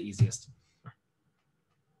ones is the easiest.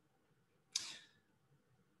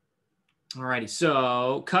 Alrighty,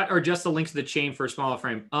 so cut or just the link to the chain for a smaller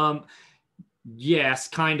frame. Yes,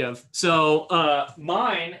 kind of. So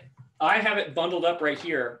mine, I have it bundled up right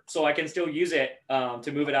here, so I can still use it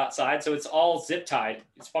to move it outside. So it's all zip tied.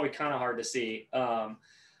 It's probably kind of hard to see, but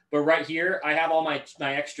right here, I have all my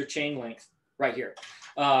extra chain length right here.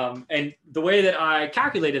 And the way that I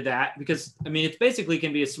calculated that, because I mean, it's basically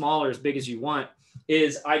can be as small or as big as you want,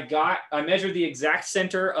 is I measured the exact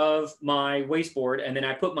center of my wasteboard, and then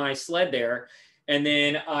I put my sled there, and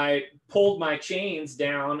then I pulled my chains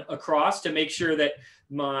down across to make sure that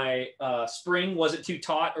my spring wasn't too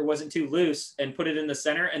taut or wasn't too loose, and put it in the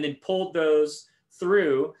center, and then pulled those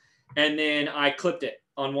through, and then I clipped it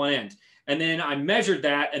on one end. And then I measured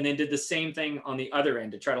that and then did the same thing on the other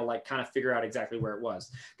end to try to like kind of figure out exactly where it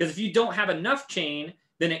was. Because if you don't have enough chain,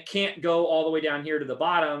 then it can't go all the way down here to the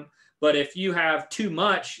bottom. But if you have too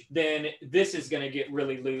much, then this is going to get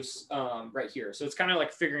really loose right here. So it's kind of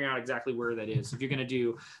like figuring out exactly where that is. If you're going to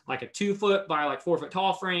do like a 2 foot by like 4 foot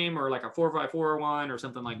tall frame, or like a 4x4 one or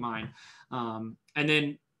something like mine. And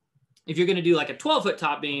then if you're going to do like a 12 foot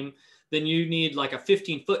top beam, then you need like a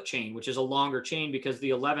 15-foot chain, which is a longer chain, because the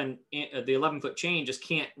 11-foot chain just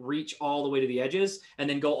can't reach all the way to the edges and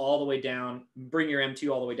then go all the way down, bring your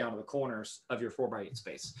M2 all the way down to the corners of your 4x8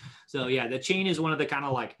 space. So yeah, the chain is one of the kind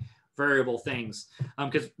of like variable things,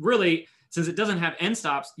 because really, since it doesn't have end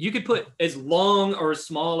stops, you could put as long or as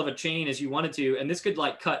small of a chain as you wanted to, and this could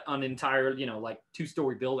like cut an entire, you know, like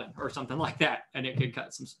 2-story building or something like that, and it could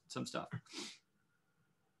cut some stuff.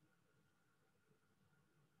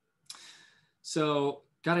 So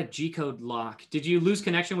got a G-code lock. Did you lose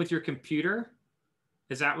connection with your computer?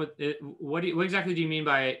 Is that what exactly do you mean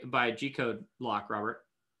by G-code lock, Robert?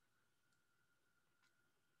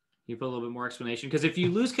 You put a little bit more explanation, because if you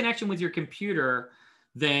lose connection with your computer,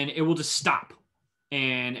 then it will just stop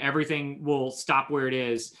and everything will stop where it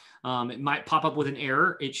is. It might pop up with an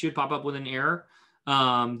error. It should pop up with an error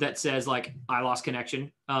that says like, I lost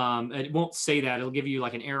connection. It won't say that. It'll give you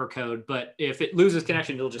like an error code, but if it loses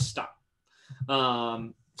connection, it'll just stop.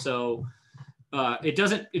 It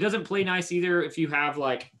doesn't play nice either if you have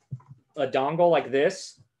like a dongle like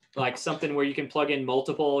this, like something where you can plug in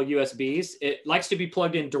multiple USBs. It likes to be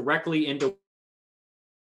plugged in directly into.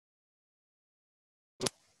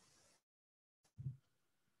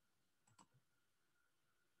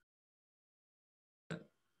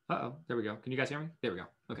 Uh-oh, there we go. Can you guys hear me? There we go.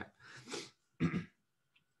 Okay.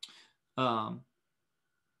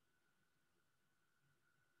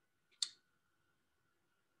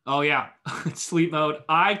 Oh yeah, sleep mode.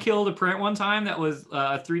 I killed a print one time that was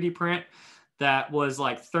a 3D print that was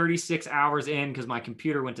like 36 hours in because my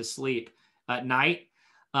computer went to sleep at night.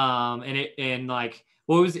 It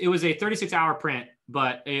was a 36-hour print,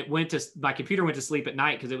 but my computer went to sleep at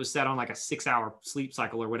night because it was set on like a 6-hour sleep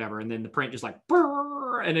cycle or whatever, and then the print just like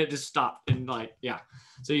brrr, and it just stopped, and like, yeah.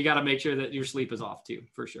 So you got to make sure that your sleep is off too,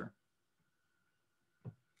 for sure.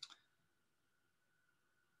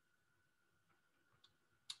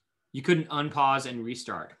 You couldn't unpause and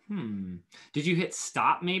restart. Did you hit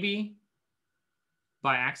stop maybe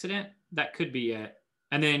by accident? That could be it.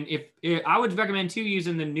 And then I would recommend too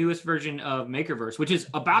using the newest version of Makerverse, which is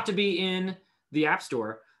about to be in the App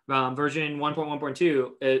Store, version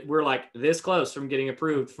 1.1.2. We're like this close from getting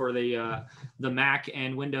approved for the Mac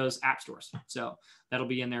and Windows app stores. So that'll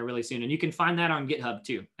be in there really soon. And you can find that on GitHub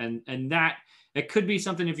too. And that it could be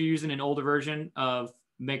something if you're using an older version of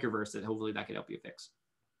Makerverse that hopefully that could help you fix.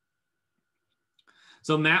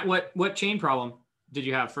 So Matt, what chain problem did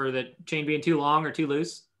you have for the chain being too long or too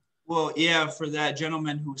loose? Well, yeah, for that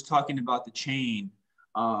gentleman who was talking about the chain,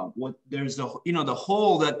 there's the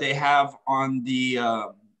hole that they have on the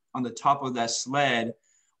top of that sled.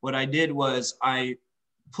 What I did was I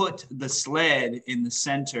put the sled in the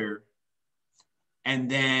center, and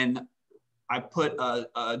then I put a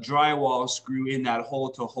drywall screw in that hole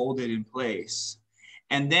to hold it in place,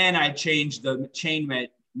 and then I changed the chain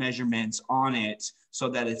measurements on it so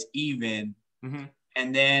that it's even,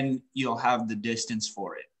 and then you'll have the distance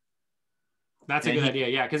for it. That's a good idea,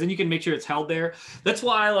 yeah, because then you can make sure it's held there. That's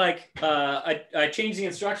why I changed the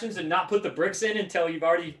instructions and not put the bricks in until you've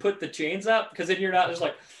already put the chains up, because then you're not just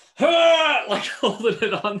like holding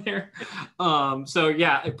it on there. So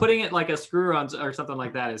yeah, putting it like a screw on or something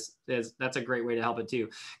like that is that's a great way to help it too,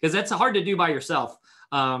 because that's hard to do by yourself.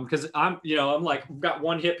 Because I'm like got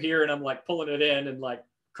one hip here and I'm like pulling it in and like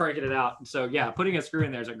cranking it out. So yeah, putting a screw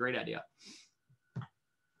in there is a great idea.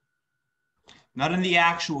 Not in the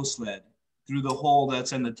actual sled, through the hole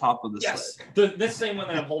that's in the top of the sled. This same one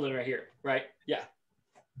that I'm holding right here, right? Yeah.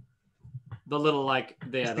 The little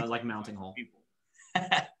the like mounting hole.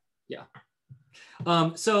 Yeah.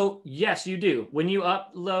 So yes, you do. When you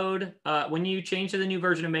upload, when you change to the new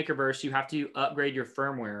version of Makerverse, you have to upgrade your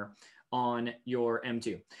firmware on your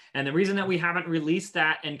M2. And the reason that we haven't released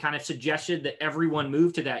that and kind of suggested that everyone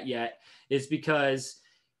move to that yet is because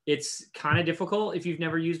it's kind of difficult if you've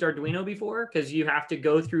never used Arduino before, because you have to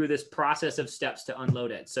go through this process of steps to unload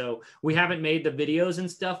it. So we haven't made the videos and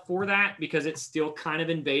stuff for that because it's still kind of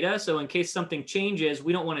in beta. So in case something changes,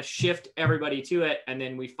 we don't want to shift everybody to it and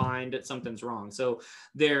then we find that something's wrong. So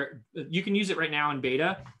you can use it right now in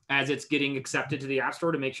beta as it's getting accepted to the App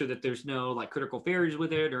Store to make sure that there's no like critical failures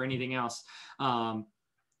with it or anything else. And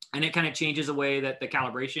it kind of changes the way that the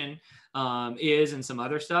calibration is and some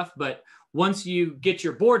other stuff. But once you get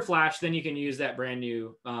your board flash, then you can use that brand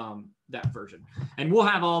new, that version. And we'll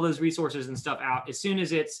have all those resources and stuff out. As soon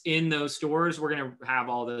as it's in those stores, we're going to have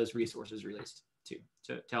all those resources released too,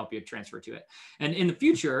 to help you transfer to it. And in the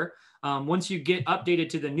future, once you get updated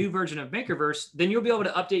to the new version of Makerverse, then you'll be able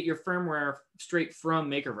to update your firmware straight from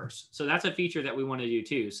Makerverse. So that's a feature that we want to do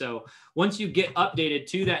too. So once you get updated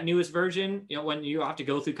to that newest version, when you have to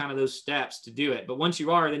go through kind of those steps to do it. But once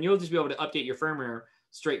you are, then you'll just be able to update your firmware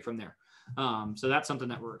straight from there. So that's something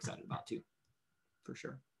that we're excited about too, for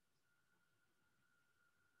sure.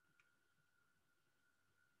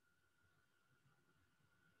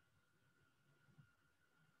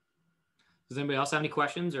 Does anybody else have any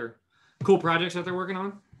questions or cool projects that they're working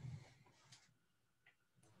on?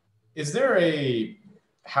 Is there a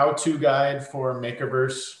how-to guide for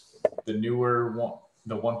Makerverse, the newer one,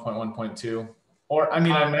 the 1.1.2? Or, I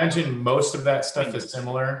mean, I imagine most of that stuff is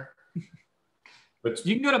similar. But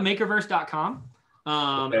you can go to makerverse.com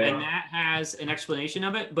and that has an explanation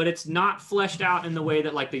of it, but it's not fleshed out in the way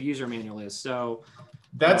that like the user manual is. So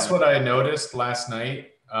that's what I noticed last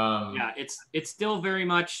night. Yeah, it's still very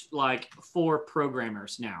much like for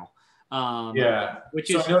programmers now. Yeah,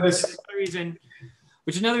 which is another reason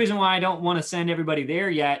why I don't want to send everybody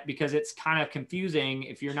there yet, because it's kind of confusing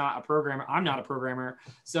if you're not a programmer. I'm not a programmer,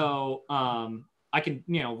 so I can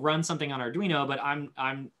run something on Arduino, but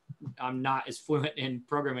I'm not as fluent in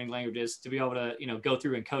programming languages to be able to go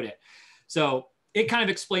through and code it. So it kind of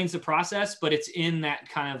explains the process, but it's in that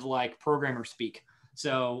kind of like programmer speak.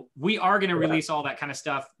 So we are going to release all that kind of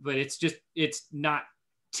stuff, but it's not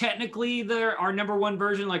technically our number one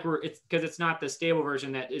version, because it's not the stable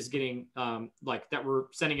version that is getting that we're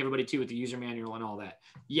sending everybody to with the user manual and all that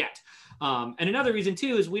yet. And another reason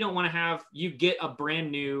too is we don't want to have you get a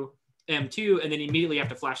brand new M2 and then immediately have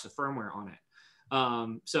to flash the firmware on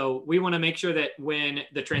it. So we want to make sure that when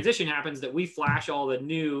the transition happens, that we flash all the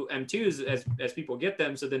new M2s as people get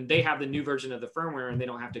them, so then they have the new version of the firmware and they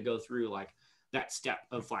don't have to go through like that step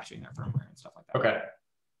of flashing their firmware and stuff like that. Okay.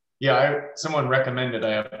 Yeah, someone recommended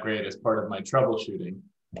I upgrade as part of my troubleshooting.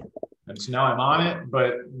 And so now I'm on it,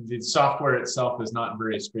 but the software itself is not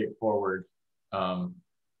very straightforward.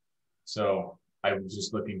 So I was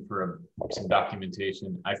just looking for some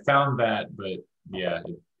documentation. I found that, but yeah.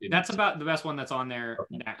 That's about the best one that's on there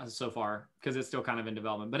so far, because it's still kind of in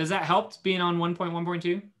development. But has that helped being on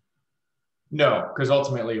 1.1.2? No, because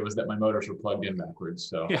ultimately it was that my motors were plugged in backwards.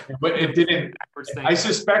 So, yeah. But it didn't. I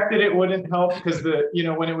suspected it wouldn't help because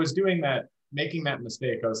when it was doing that, making that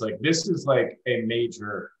mistake, I was like, this is like a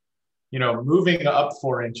major, moving up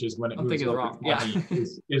 4 inches when it moves over wrong. 20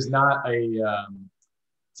 is not a.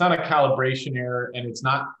 It's not a calibration error, and it's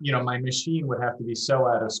not. My machine would have to be so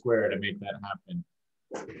out of square to make that happen.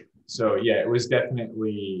 So yeah, it was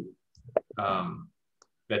definitely.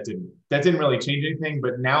 That didn't really change anything,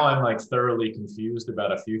 but now I'm like thoroughly confused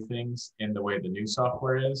about a few things in the way the new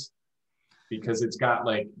software is, because it's got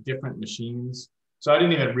like different machines. So I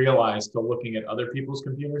didn't even realize till looking at other people's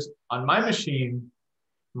computers. On my machine,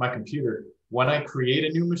 my computer, when I create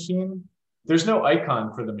a new machine, there's no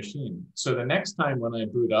icon for the machine. So the next time when I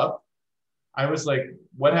boot up, I was like,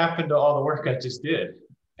 what happened to all the work I just did?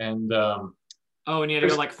 And and you had to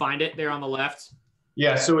go like find it there on the left.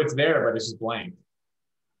 Yeah, so it's there, but it's just blank.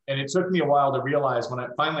 And it took me a while to realize when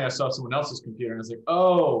I saw someone else's computer and I was like,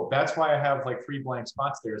 oh, that's why I have like 3 blank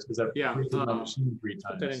spots there, is because I've created my machine 3 times.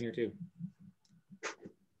 Put that in here too.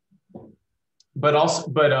 But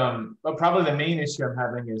probably the main issue I'm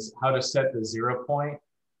having is how to set the 0 point.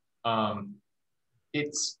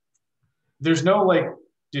 There's no like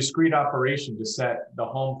discrete operation to set the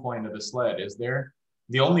home point of the sled, is there?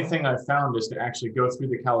 The only thing I've found is to actually go through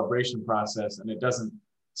the calibration process, and it doesn't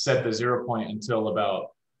set the 0 point until about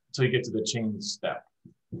until you get to the chain step?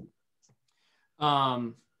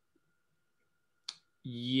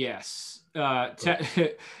 Yes.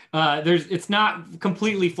 It's not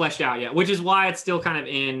completely fleshed out yet, which is why it's still kind of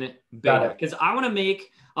in beta. Because I want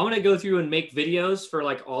to go through and make videos for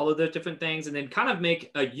like all of the different things, and then kind of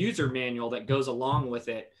make a user manual that goes along with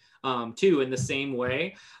it too, in the same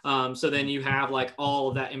way. So then you have like all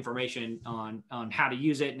of that information on how to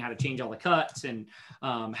use it and how to change all the cuts and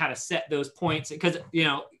how to set those points. Because, you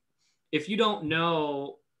know, if you don't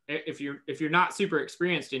know, if you're not super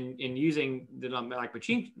experienced in using the like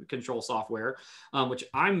machine control software, which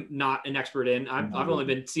I'm not an expert in, I've only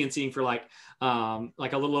been CNCing for like a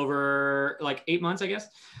little over like 8 months, I guess.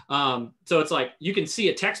 So it's like you can see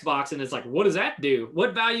a text box and it's like, what does that do?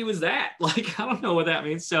 What value is that? Like, I don't know what that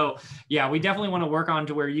means. So yeah, we definitely want to work on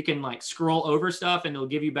to where you can like scroll over stuff and it'll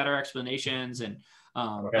give you better explanations. And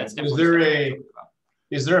that's definitely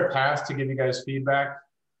is there a path to give you guys feedback?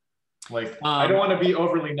 Like, I don't want to be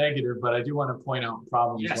overly negative, but I do want to point out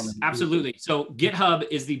problems. Yes, absolutely. So GitHub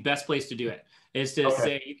is the best place to do it. Is to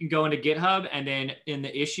say you can go into GitHub and then in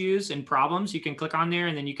the issues and problems, you can click on there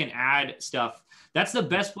and then you can add stuff. That's the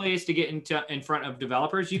best place to get in front of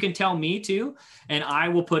developers. You can tell me too, and I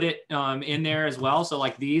will put it in there as well. So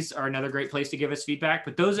like these are another great place to give us feedback.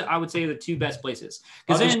 But those, I would say, are the two best places.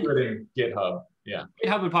 I'll just put it in GitHub. Yeah,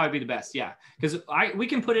 GitHub would probably be the best. Yeah, because we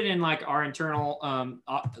can put it in like our internal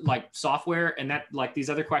like software, and that like these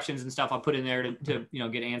other questions and stuff I'll put in there to you know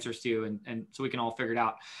get answers to, and so we can all figure it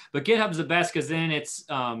out. But GitHub's the best because then it's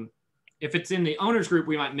if it's in the owners group,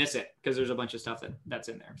 we might miss it because there's a bunch of stuff that's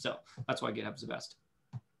in there. So that's why GitHub's the best.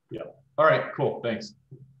 Yeah. All right. Cool. Thanks.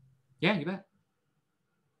 Yeah, you bet.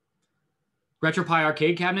 RetroPie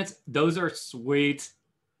arcade cabinets, those are sweet.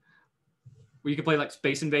 Where you can play like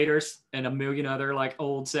Space Invaders and a million other like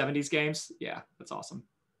old 70s games. Yeah, that's awesome.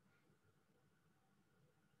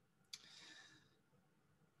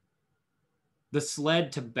 The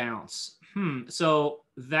sled to bounce. So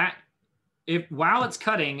that while it's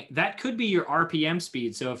cutting, that could be your RPM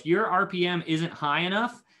speed. So if your RPM isn't high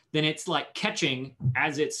enough, then it's like catching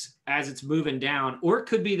as it's moving down, or it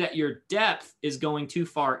could be that your depth is going too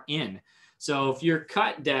far in. So if your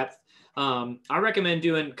cut depth, I recommend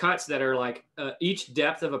doing cuts that are like each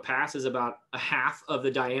depth of a pass is about a half of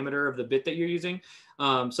the diameter of the bit that you're using.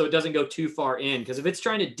 So it doesn't go too far in, because if it's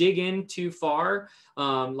trying to dig in too far,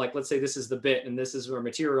 like let's say this is the bit and this is our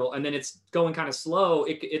material, and then it's going kind of slow,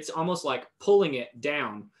 it's almost like pulling it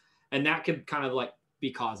down, and that could kind of like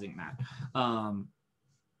be causing that.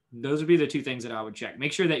 Those would be the two things that I would check.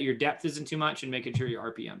 Make sure that your depth isn't too much and making sure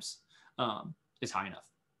your RPMs is high enough.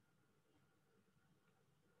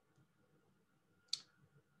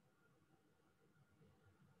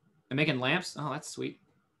 And making lamps. Oh, that's sweet.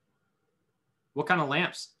 What kind of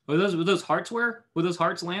lamps? Were those Heartsware? Were those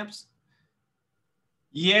Hearts lamps?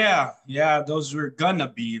 Yeah, those were gonna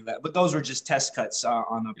be that, but those were just test cuts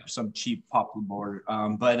on some cheap poplar board.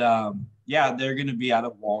 Yeah, they're gonna be out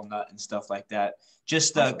of walnut and stuff like that.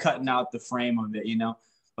 Just cutting out the frame of it, you know.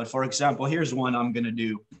 But for example, here's one I'm gonna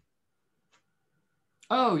do.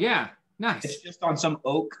 Oh yeah, nice. It's just on some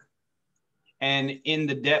oak, and in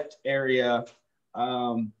the depth area,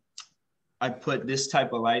 I put this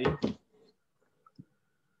type of lighting.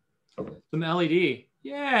 Some LED.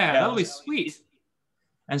 Yeah, that'll be sweet.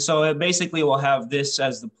 And so it basically will have this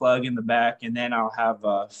as the plug in the back, and then I'll have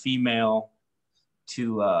a female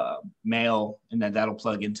to male, and then that'll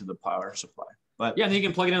plug into the power supply. But yeah, then you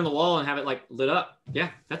can plug it on the wall and have it like lit up. Yeah,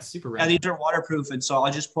 that's super rad. Yeah, these are waterproof, and so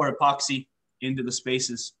I'll just pour epoxy into the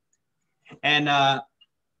spaces. And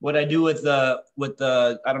what I do with the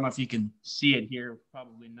I don't know if you can see it here,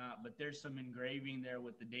 probably not, but there's some engraving there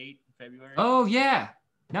with the date, February. Oh yeah,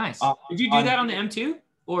 nice. Did you do that on the M2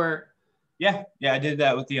 or? Yeah, I did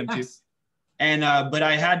that with the M2. Nice. And but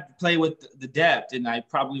I had to play with the depth, and I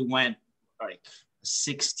probably went like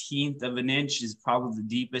 1/16 of an inch is probably the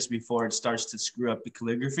deepest before it starts to screw up the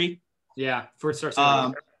calligraphy. Yeah, before it starts.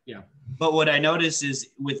 Yeah. But what I notice is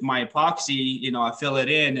with my epoxy, you know, I fill it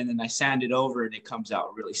in and then I sand it over, and it comes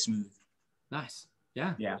out really smooth. Nice.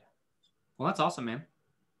 Yeah. Yeah. Well, that's awesome, man.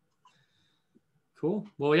 Cool.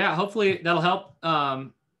 Well, yeah. Hopefully that'll help.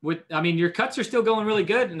 I mean, your cuts are still going really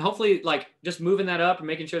good, and hopefully, like just moving that up and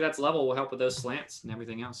making sure that's level will help with those slants and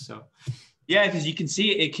everything else. So. Yeah, because you can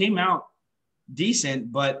see it came out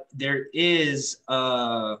decent, but there is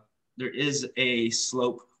a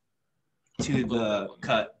slope to the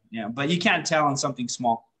cut. Yeah, but you can't tell on something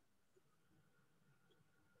small.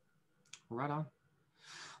 Right on.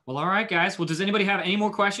 Well, all right, guys. Well, does anybody have any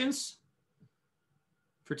more questions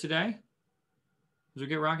for today? As we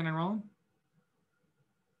get rocking and rolling?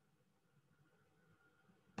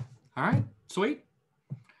 All right, sweet.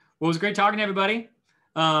 Well, it was great talking to everybody.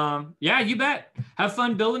 Yeah, you bet. Have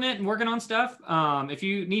fun building it and working on stuff. If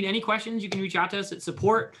you need any questions, you can reach out to us at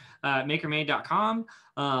support@makermade.com.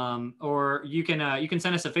 Or you can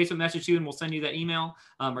send us a Facebook message too, and we'll send you that email.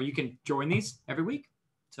 Or you can join these every week.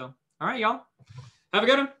 So, all right, y'all. Have a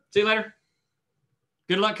good one. See you later.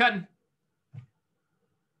 Good luck cutting.